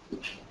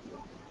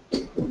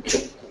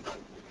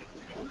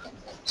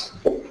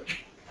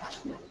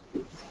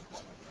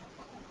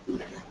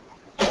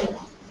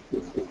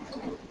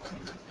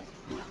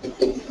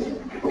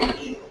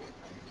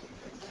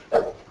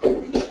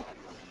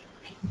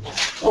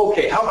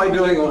 Okay, how am I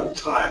doing on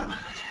time?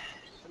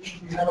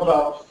 We have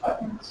about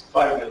 5 minutes.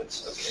 5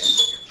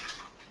 minutes,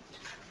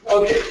 okay.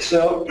 Okay,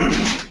 so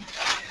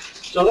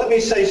let me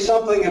say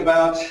something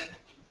about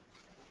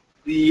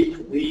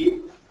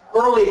the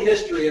early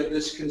history of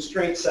this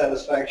constraint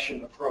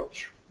satisfaction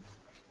approach.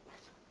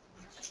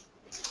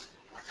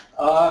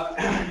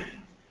 Okay.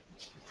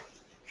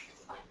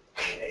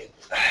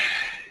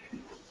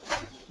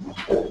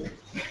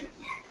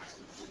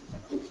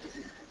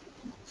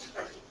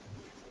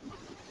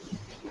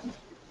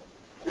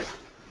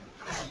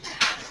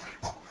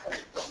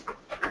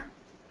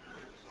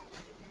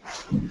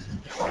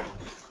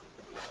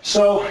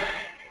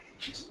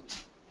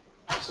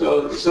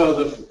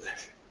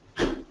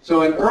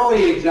 So an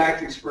early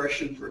exact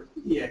expression for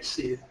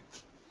EXC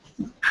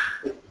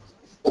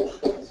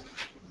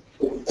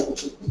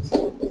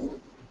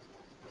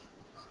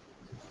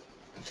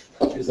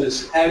is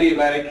this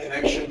adiabatic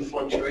connection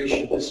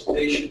fluctuation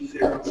dissipation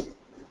theorem.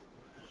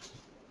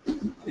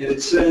 And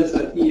it says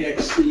that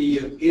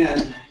EXC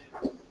again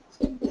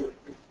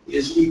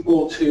is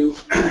equal to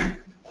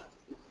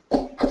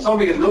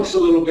something that looks a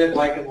little bit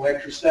like an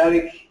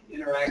electrostatic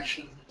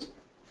interaction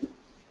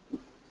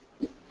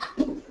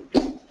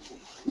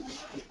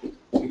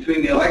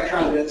between the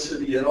electron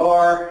density at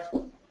R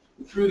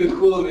through the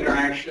Coulomb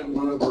interaction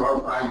 1 over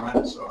R prime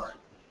minus R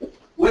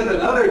with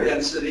another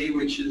density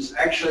which is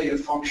actually a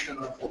function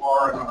of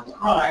R and R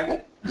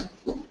prime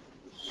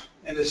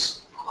and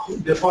is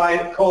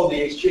called the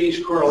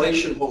exchange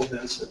correlation hole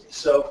density.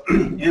 So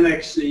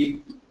NXC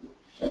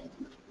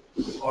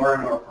R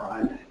and R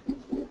prime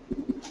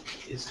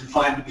is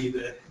defined to be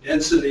the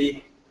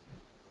density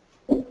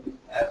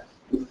at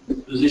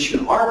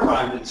position R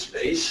prime in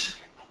space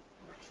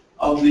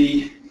of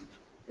the,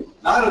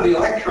 not of the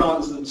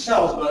electrons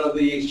themselves, but of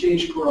the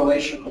exchange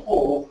correlation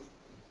hole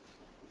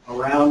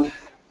around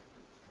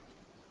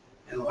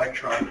an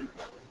electron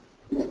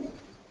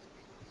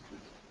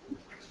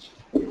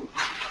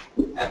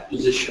at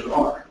position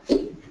R.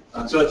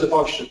 So it's a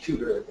function of 2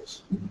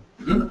 variables.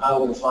 I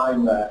will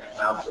define that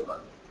after.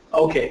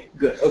 Okay,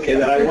 good. Okay,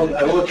 then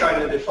I will try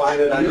to define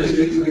it.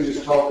 We can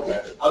just talk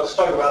about it. I'll just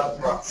talk about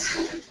the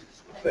process.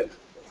 Good.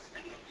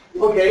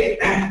 Okay,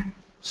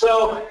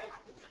 so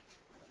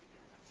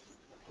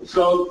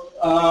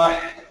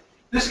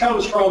this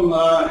comes from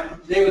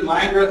David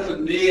Landgraf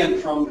and me, and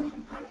from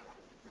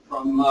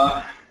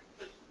Ulla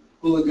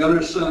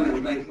Gunnarsson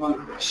and Bengt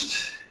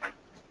Lundquist.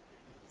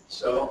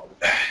 So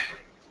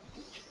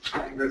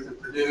Landgraf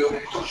at Purdue,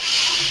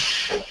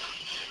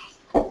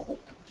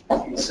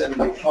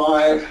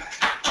 1975.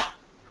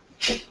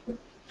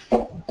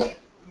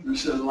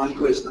 Gunnarsson and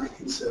Lundquist,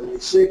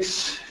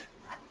 1976.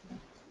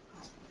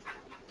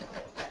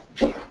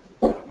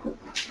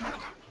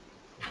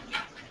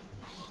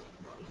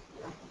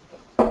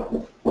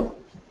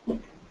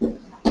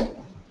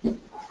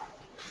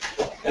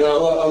 And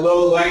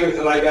although Landgraf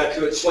and I got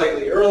to it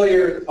slightly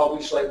earlier,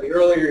 published slightly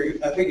earlier,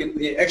 I think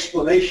the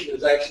explanation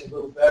is actually a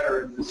little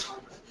better in this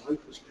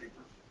Lundquist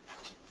paper.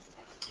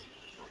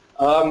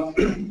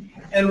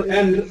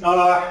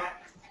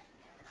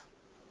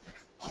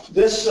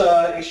 This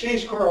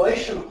exchange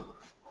correlation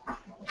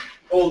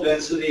hole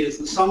density is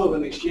the sum of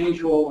an exchange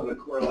hole and a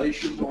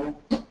correlation hole.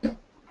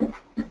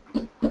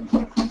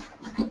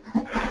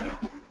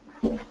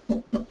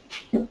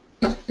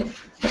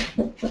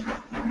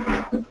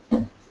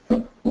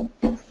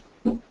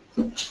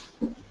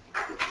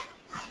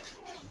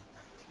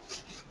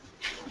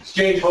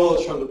 Exchange hole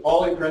is from the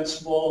Pauli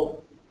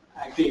principle,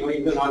 acting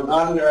even on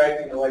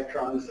non-interacting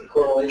electrons. The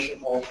correlation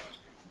hole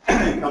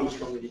comes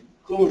from the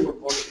Coulomb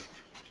proportion.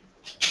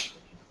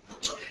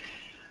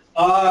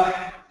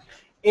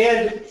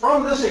 And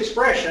from this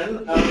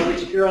expression,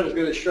 which Kieran is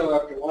going to show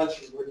after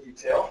lunch in more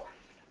detail,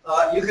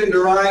 you can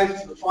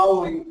derive the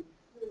following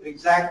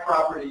exact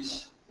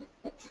properties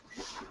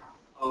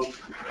of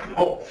the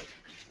hole.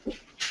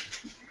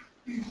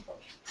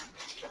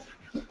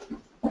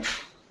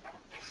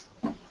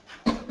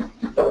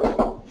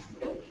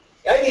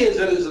 The idea is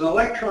that as an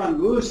electron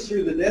moves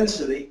through the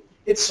density,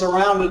 it's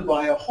surrounded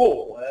by a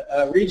hole,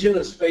 a region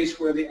of space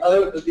where the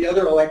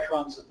other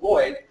electrons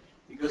avoid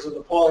because of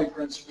the Pauli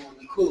principle and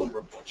the Coulomb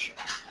propulsion.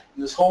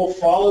 And this hole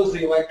follows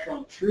the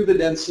electron through the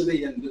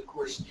density and, of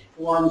course,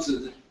 deforms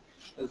as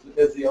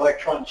the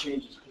electron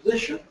changes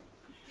position.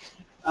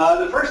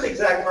 The first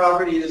exact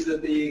property is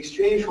that the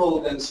exchange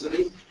hole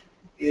density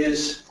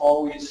is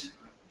always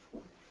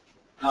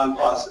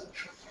non-positive.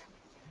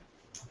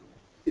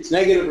 It's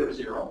negative or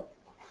 0,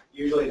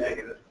 usually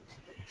negative.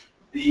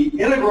 The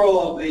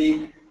integral of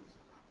the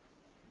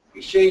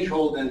exchange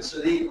hole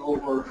density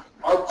over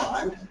R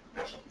prime,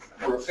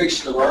 or a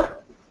fixed number,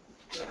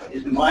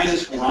 is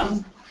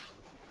 -1.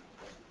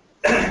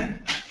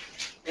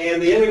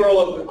 And the integral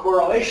of the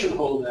correlation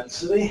hole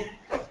density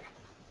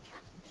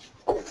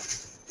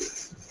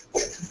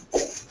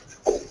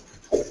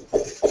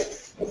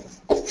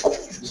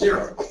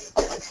 0.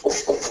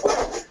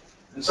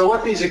 And so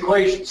what these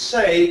equations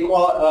say in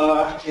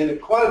a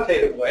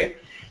quantitative way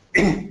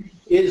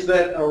is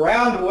that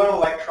around one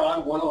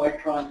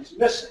electron is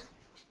missing.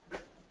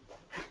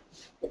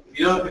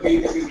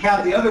 If you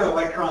count the other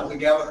electrons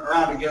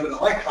around a given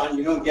electron,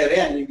 you don't get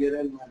n, you get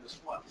n minus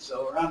 1.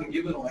 So around a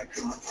given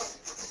electron,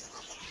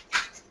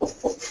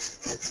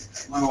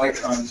 one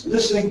electron is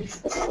missing.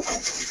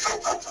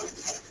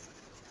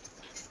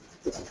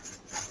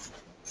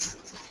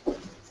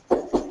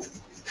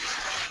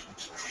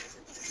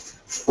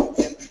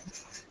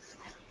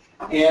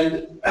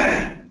 And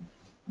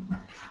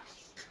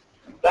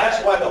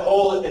that's why the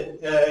whole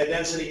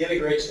density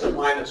integrates to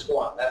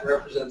 -1. That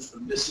represents the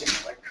missing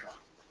electron.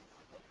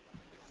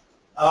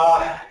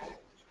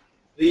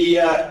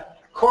 The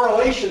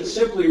correlation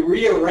simply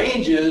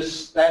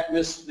rearranges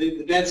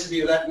the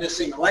density of that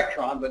missing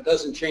electron, but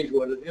doesn't change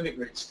what it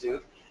integrates to.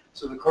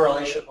 So the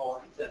correlation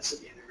whole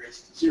density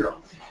integrates to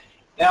 0.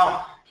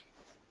 Now,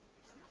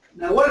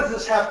 what does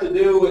this have to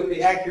do with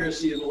the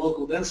accuracy of the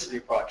local density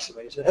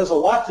approximation? It has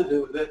a lot to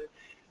do with it,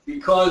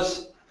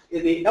 because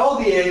in the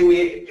LDA,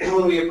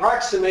 when we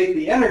approximate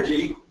the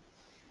energy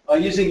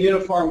using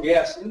uniform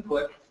gas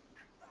input,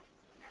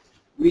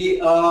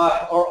 we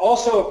are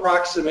also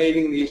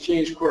approximating the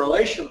exchange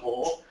correlation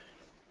hole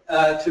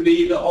to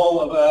be the hole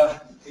of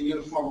a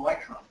uniform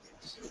electron.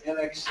 So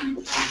NXC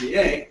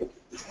LDA,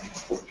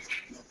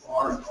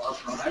 R and R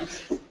prime,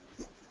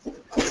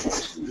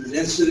 the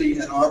density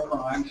in R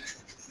prime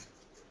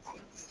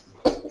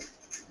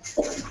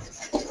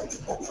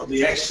of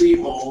the XC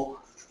hole,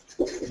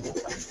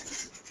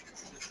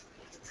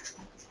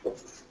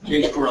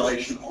 exchange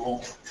correlation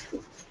hole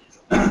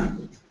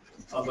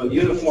of a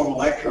uniform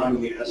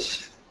electron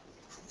gas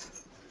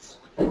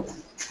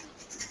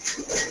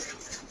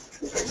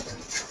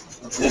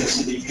of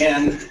density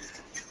n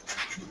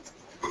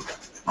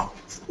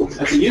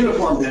at the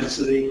uniform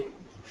density,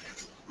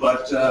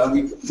 but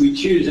we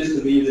choose it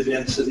to be the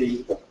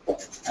density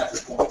at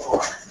the point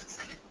R.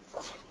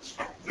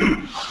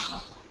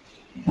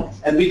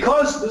 And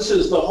because this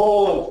is the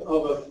whole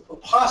of a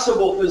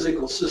possible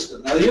physical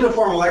system, now the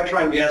uniform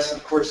electron gas,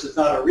 of course, is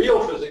not a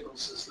real physical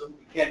system.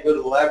 We can't go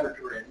to the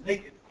laboratory and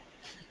make it.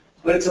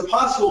 But it's a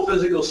possible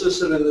physical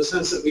system in the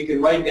sense that we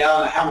can write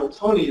down a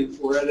Hamiltonian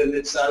for it, and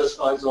it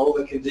satisfies all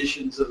the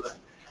conditions of the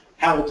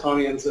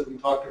Hamiltonians that we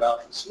talked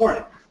about this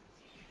morning.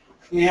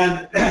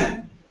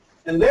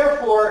 And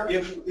therefore,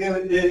 if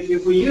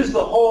we use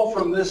the hole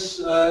from this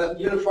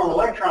uniform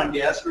electron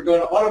gas, we're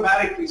going to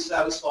automatically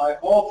satisfy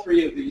all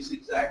three of these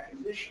exact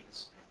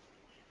conditions.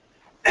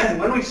 And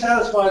when we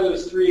satisfy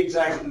those three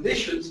exact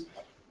conditions,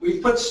 we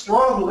put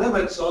strong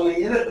limits on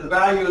the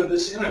value of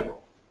this integral.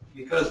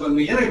 Because when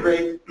we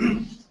integrate,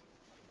 do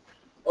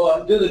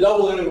the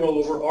double integral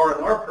over R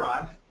and R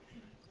prime,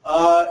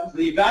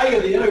 the value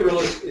of the integral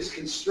is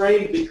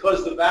constrained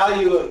because the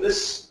value of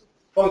this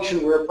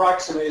function we're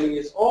approximating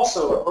is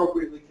also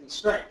appropriately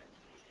constrained.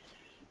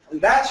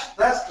 And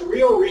that's the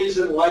real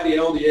reason why the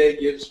LDA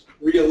gives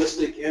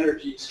realistic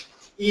energies,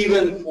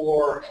 even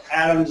for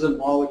atoms and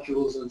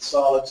molecules and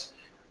solids,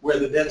 where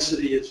the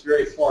density is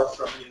very far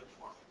from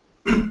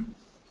uniform.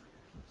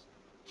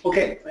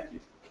 Okay, thank you.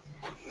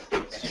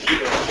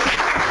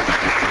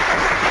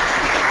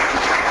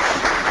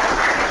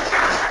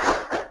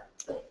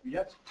 We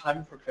have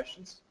time for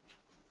questions.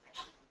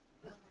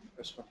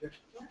 First one here.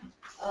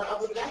 I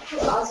would like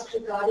to ask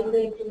regarding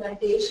the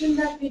implementation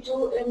that we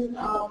do in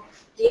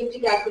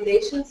DMT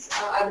calculations.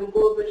 I will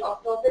go a bit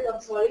off topic, I'm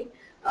sorry.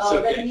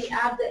 Okay. When we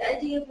add the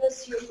LDA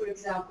plus U, for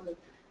example,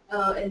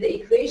 in the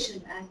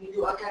equation, and we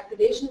do our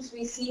calculations,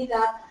 we see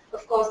that,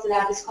 of course, the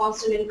lattice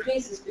constant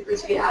increases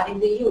because we're adding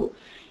the U.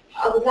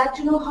 I would like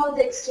to know how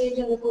the exchange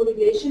and the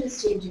correlation is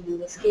changing in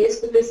this case,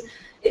 because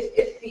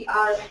if we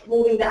are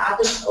moving the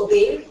atoms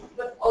away,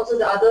 but also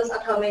the others are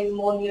coming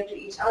more near to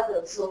each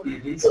other. So,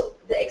 so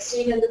the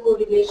exchange and the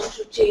correlation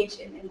should change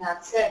in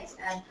that sense.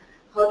 And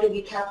how do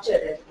we capture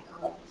it?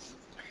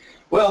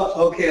 Well,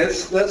 okay,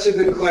 that's a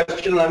good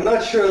question. I'm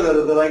not sure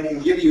that I can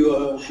give you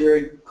a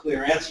very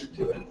clear answer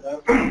to it.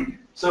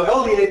 So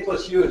LDA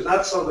plus U is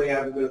not something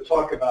I'm going to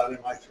talk about in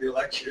my 3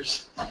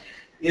 lectures.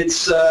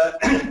 It's a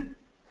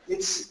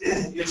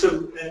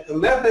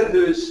method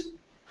whose,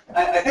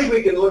 I think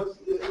we can look,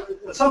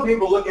 some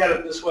people look at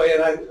it this way,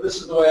 and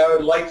this is the way I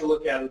would like to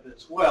look at it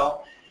as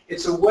well.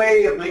 It's a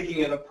way of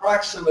making an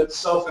approximate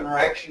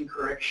self-interaction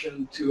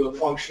correction to a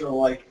functional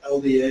like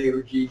LDA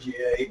or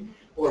GGA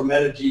or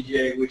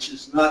meta-GGA, which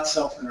is not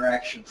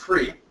self-interaction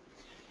free.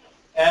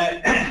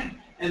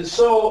 And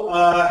so,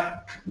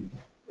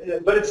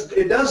 but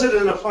it does it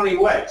in a funny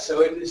way.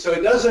 So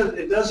it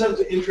doesn't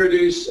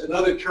introduce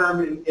another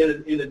term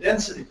in a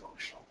density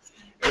functional.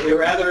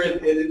 Rather,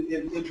 it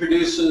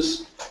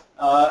introduces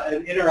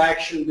an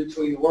interaction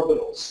between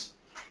orbitals,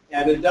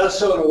 and it does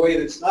so in a way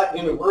that's not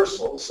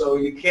universal. So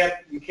you can't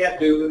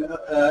do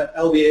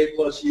LDA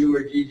plus U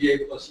or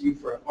GGA plus U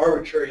for an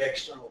arbitrary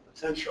external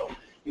potential.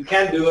 You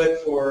can do it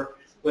for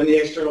when the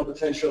external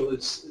potential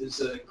is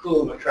a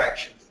Coulomb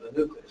attraction to the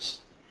nucleus.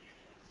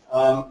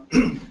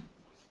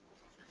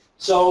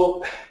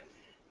 So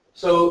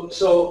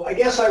I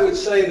guess I would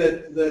say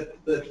that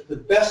the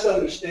best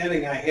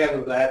understanding I have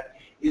of that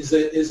is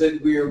that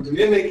we are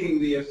mimicking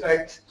the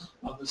effect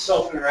of the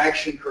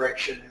self-interaction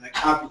correction in a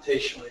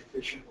computationally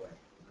efficient way.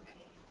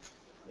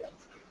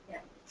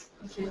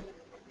 Okay.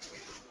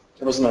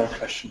 There was another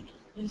question.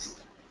 Yes.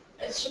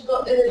 Just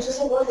about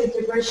the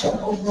integration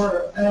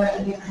over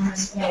electron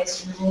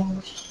space, you know,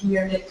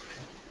 here that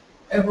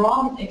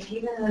around a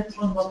given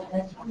electron, what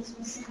electron is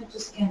missing, I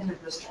just can't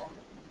understand.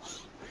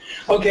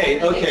 Okay.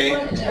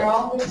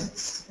 Around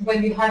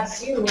when you have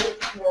zero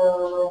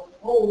for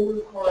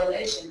whole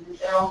correlation, and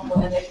around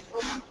one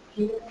electron,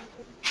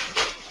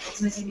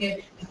 it's missing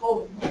a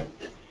whole.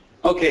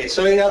 Okay,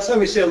 so let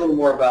me say a little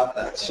more about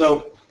that.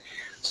 So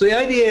the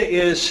idea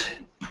is,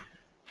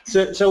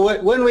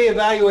 when we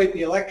evaluate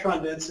the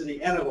electron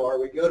density n of r,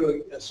 we go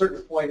to a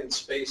certain point in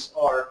space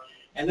r,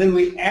 and then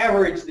we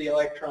average the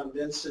electron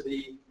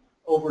density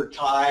over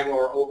time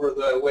or over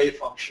the wave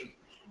function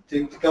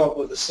to come up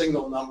with a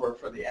single number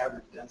for the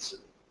average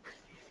density.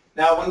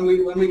 Now, when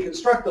we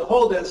construct the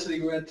whole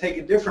density, we're going to take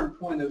a different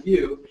point of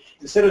view.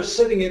 Instead of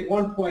sitting at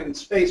one point in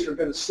space, we're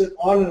going to sit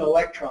on an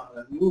electron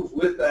and move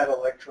with that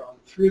electron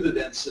through the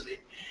density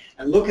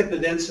and look at the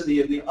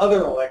density of the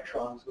other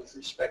electrons with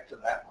respect to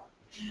that one.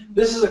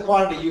 This is a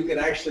quantity you can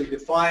actually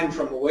define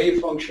from a wave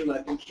function.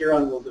 I think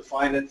Kieran will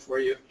define it for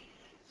you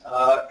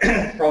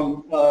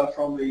from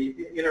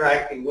the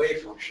interacting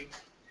wave function.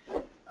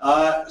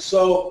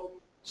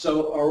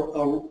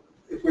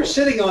 If we're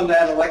sitting on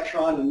that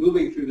electron and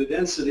moving through the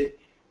density,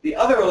 the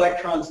other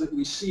electrons that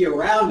we see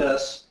around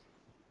us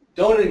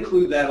don't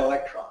include that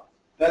electron.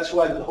 That's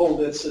why the whole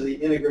density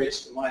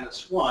integrates to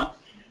 -1.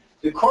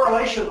 The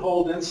correlation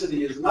hole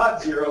density is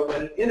not 0,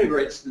 but it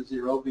integrates to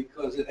 0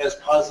 because it has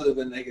positive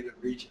and negative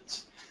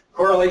regions.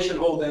 Correlation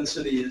hole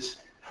density is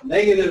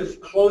negative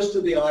close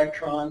to the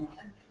electron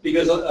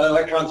because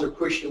electrons are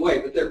pushed away,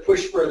 but they're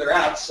pushed further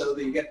out, so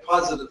that you get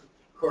positive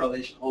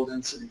correlation hole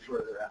density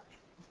further out.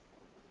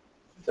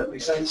 Does that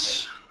make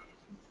sense?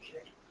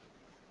 Okay.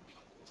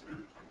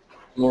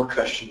 More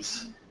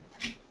questions?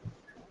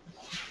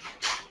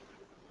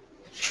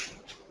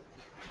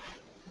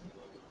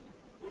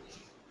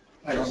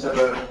 I just have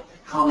a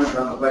comment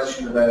on the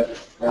question about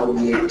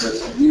LDA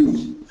versus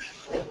U.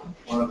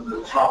 One of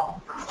the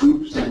top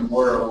groups in the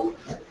world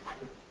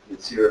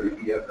is here at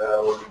the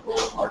EFL,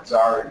 called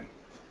Arzari.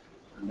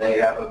 And they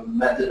have a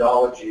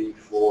methodology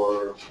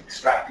for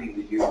extracting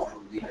the U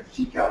from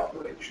DFT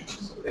calculations,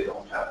 so they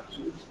don't have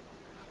to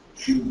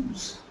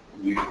choose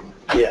U.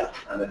 Yeah.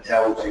 And it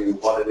tells you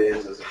what it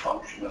is as a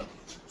function of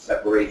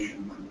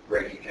separation from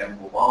breaking a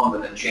chemical bond,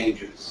 and it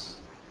changes.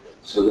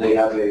 So they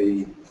have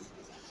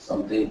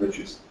something which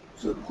is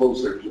sort of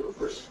closer to a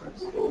first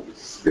principle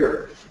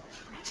spirit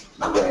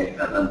way,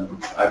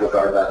 and I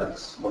regard that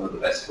as one of the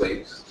best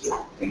ways to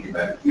think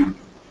about you.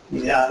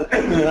 Yeah,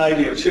 and I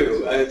do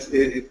too.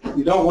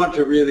 You don't want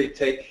to really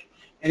take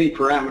any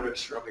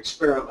parameters from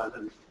experiment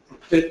and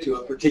fit to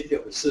a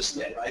particular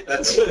system, right?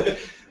 That's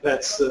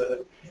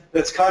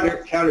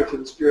counter to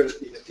the spirit of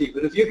DFT.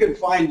 But if you can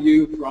find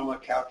U from a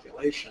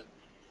calculation,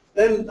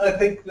 then I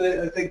think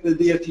the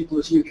DFT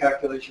plus U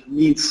calculation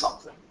means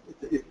something.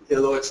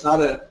 Although it's not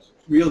a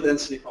real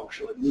density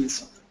function, it means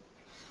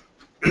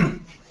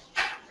something.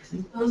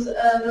 Those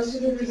two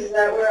groups, is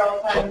that where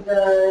I'll find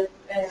the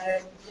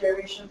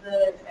derivation of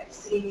the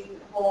XC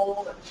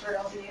whole for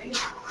LDA?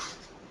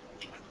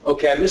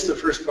 Okay, I missed the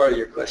first part of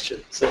your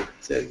question. Say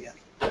it again.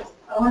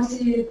 I want to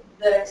see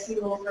the XC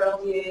whole for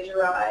LDA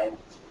derived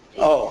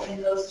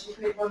in those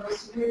one of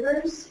those two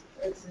papers.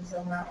 Or it's in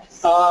somewhere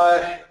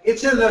else.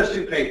 It's in those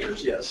two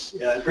papers, yes.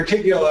 Yeah, in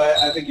particular,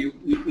 I think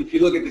if you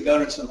look at the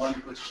Gunnarsson and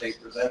Lundquist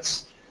paper,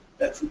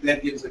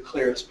 that gives the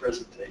clearest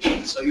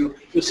presentation. So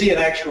you'll see an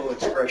actual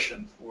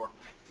expression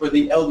for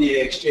the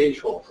LDA exchange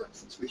hole, for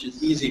instance, which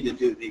is easy to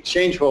do. The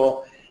exchange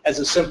hole has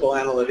a simple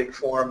analytic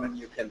form, and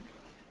you can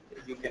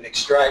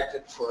extract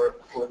it for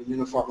the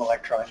uniform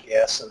electron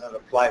gas and then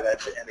apply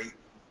that to any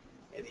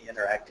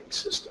interacting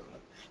system.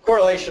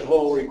 Correlation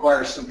hole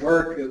requires some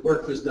work. The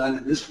work was done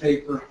in this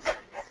paper,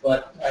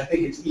 but I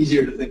think it's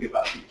easier to think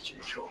about the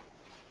exchange hole.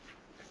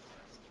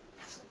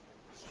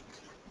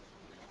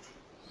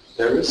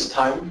 There is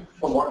time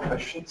for more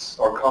questions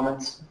or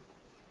comments.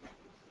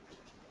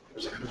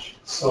 There's a question.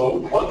 So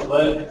what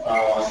led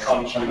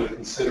Thompson to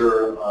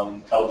consider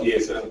LDA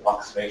as an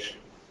approximation?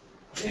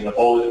 I mean, of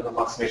all the different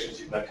approximations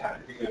you can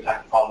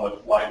attack the problem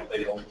of why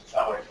they don't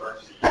that way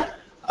first.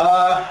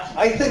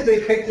 I think they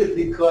picked it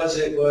because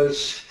it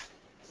was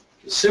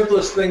the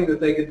simplest thing that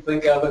they could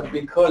think of, and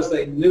because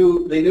they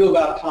knew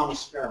about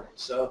Thomas Fermi.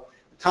 So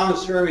the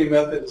Thomas Fermi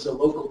method is a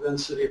local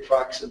density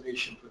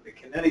approximation for the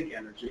kinetic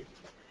energy.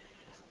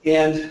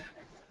 And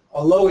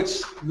although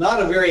it's not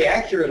a very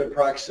accurate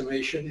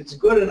approximation, it's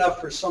good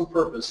enough for some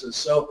purposes.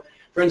 So,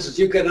 for instance,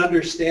 you can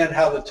understand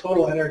how the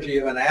total energy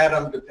of an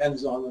atom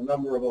depends on the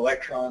number of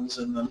electrons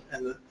and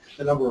the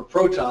number of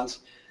protons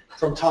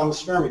from Thomas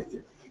Fermi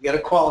theory. You get a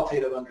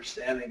qualitative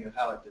understanding of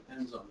how it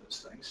depends on those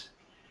things.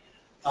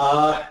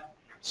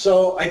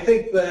 So I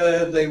think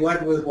they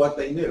went with what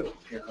they knew.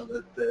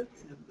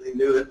 They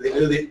knew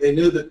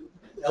that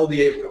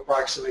LDA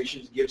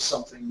approximations give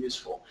something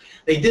useful.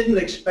 They didn't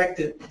expect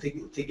it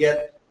to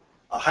get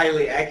a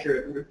highly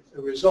accurate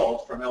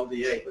result from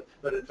LDA,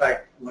 but in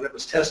fact, when it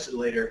was tested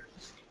later,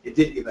 it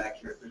did give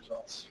accurate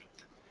results.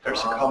 There's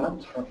a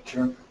comment from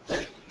Jim.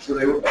 So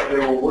they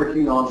were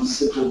working on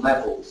simple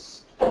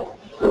metals at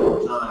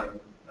the time,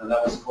 and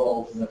that was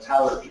called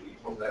metallurgy.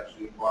 It was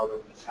actually part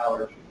of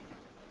metallurgy.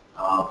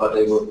 But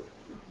they were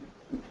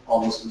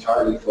almost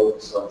entirely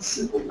focused on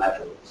simple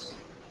metals.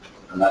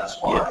 And that's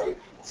why it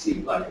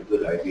seemed like a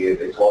good idea.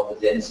 They thought the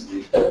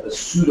density, the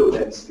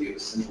pseudo-density of a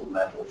simple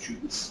metal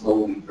should be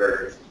slowly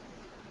buried.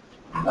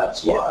 And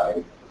that's why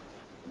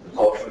they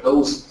thought for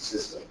those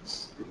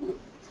systems, it would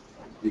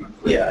be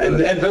pretty Yeah,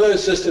 good. and for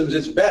those systems,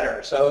 it's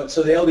better. So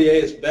the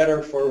LDA is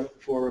better for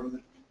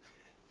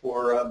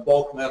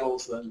bulk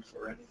metals than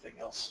for anything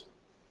else.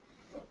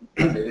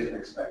 They didn't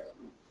expect it.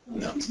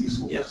 No. It's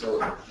useful for Yeah.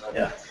 solar.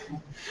 Yeah.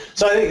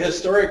 So I think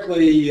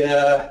historically,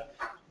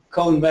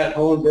 Kohn met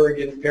Hohenberg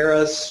in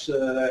Paris,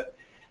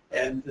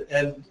 and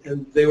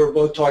they were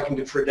both talking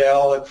to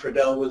Friedel, and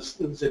Friedel was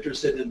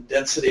interested in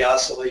density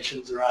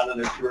oscillations around an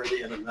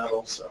impurity in a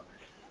metal. So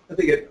I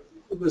think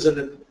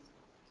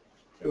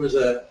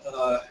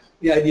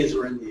the ideas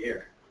were in the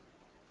air.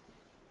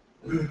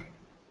 There's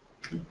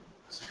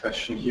a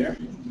question here.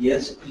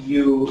 Yes,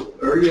 you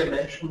earlier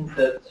mentioned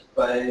that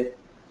by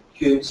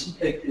QMC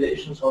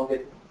calculations one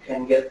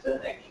can get an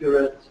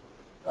accurate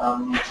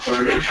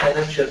correlation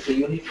energy of the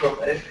uniform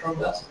electron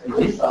gas.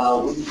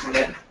 Would you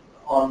comment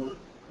on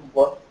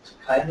what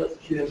kind of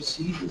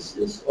QMC this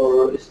is,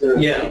 or is there a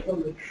paper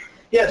which?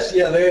 Yes,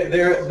 yeah,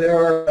 there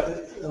are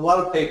a lot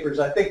of papers.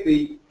 I think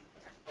the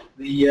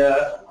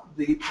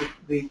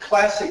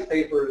classic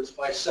paper is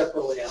by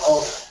Separately and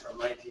Allman from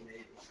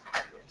 1980.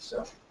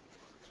 So.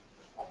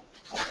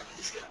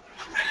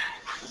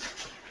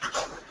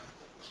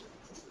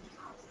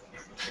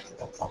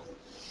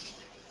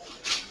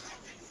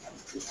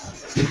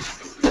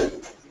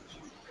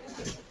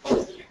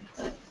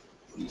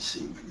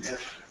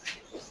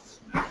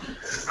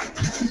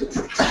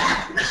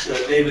 So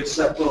David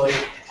Separately,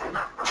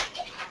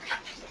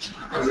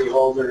 Henry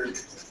Holder,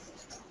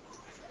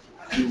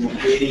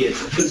 1980,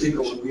 it's a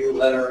physical review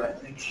letter, I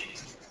think.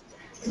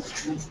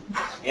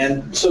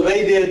 And so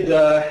they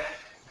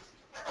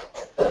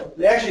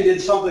actually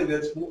did something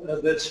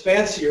that's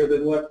fancier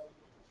than what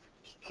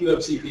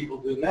QMC people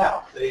do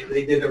now.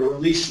 They did a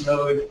release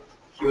node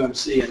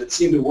QMC, and it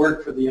seemed to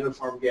work for the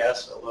uniform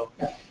gas, although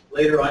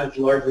later on it's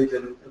largely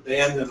been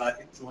abandoned. I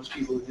think most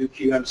people who do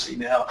QMC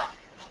now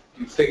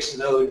do fixed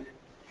node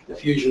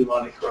diffusion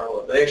Monte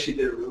Carlo. They actually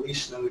did a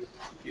release node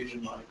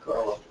diffusion Monte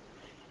Carlo.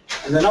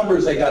 And the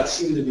numbers they got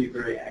seem to be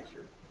very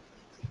accurate.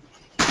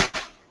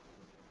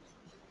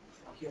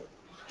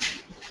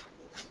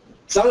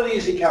 It's not an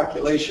easy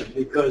calculation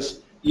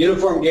because the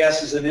uniform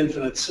gas is an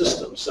infinite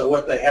system. So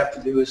what they have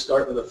to do is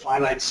start with a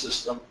finite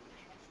system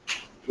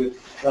with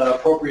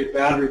appropriate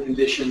boundary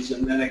conditions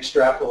and then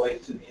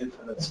extrapolate to the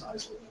infinite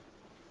size limit.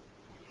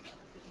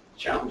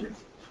 Challenging.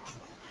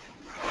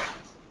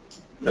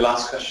 The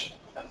last question.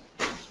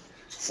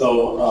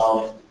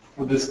 So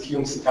with this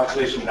QMC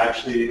calculation, it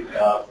actually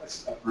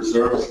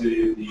preserves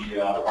the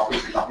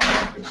properties of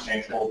the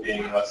exchange mode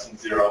being less than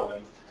 0,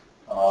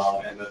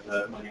 and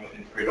that when you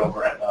integrate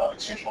over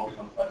exchange mode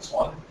becomes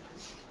 -1.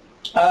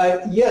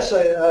 Yes,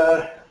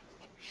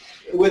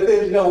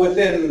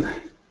 within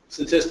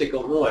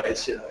statistical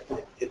noise,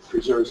 it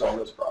preserves all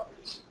those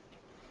properties.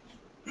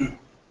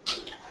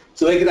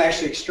 So they can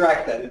actually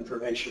extract that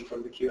information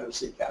from the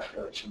QMC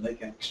calculation. They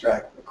can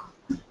extract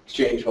the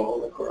exchange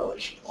hole, the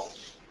correlation hole,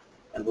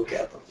 and look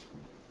at them.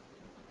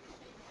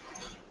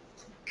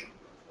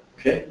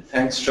 Okay,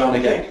 thanks, John,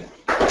 again.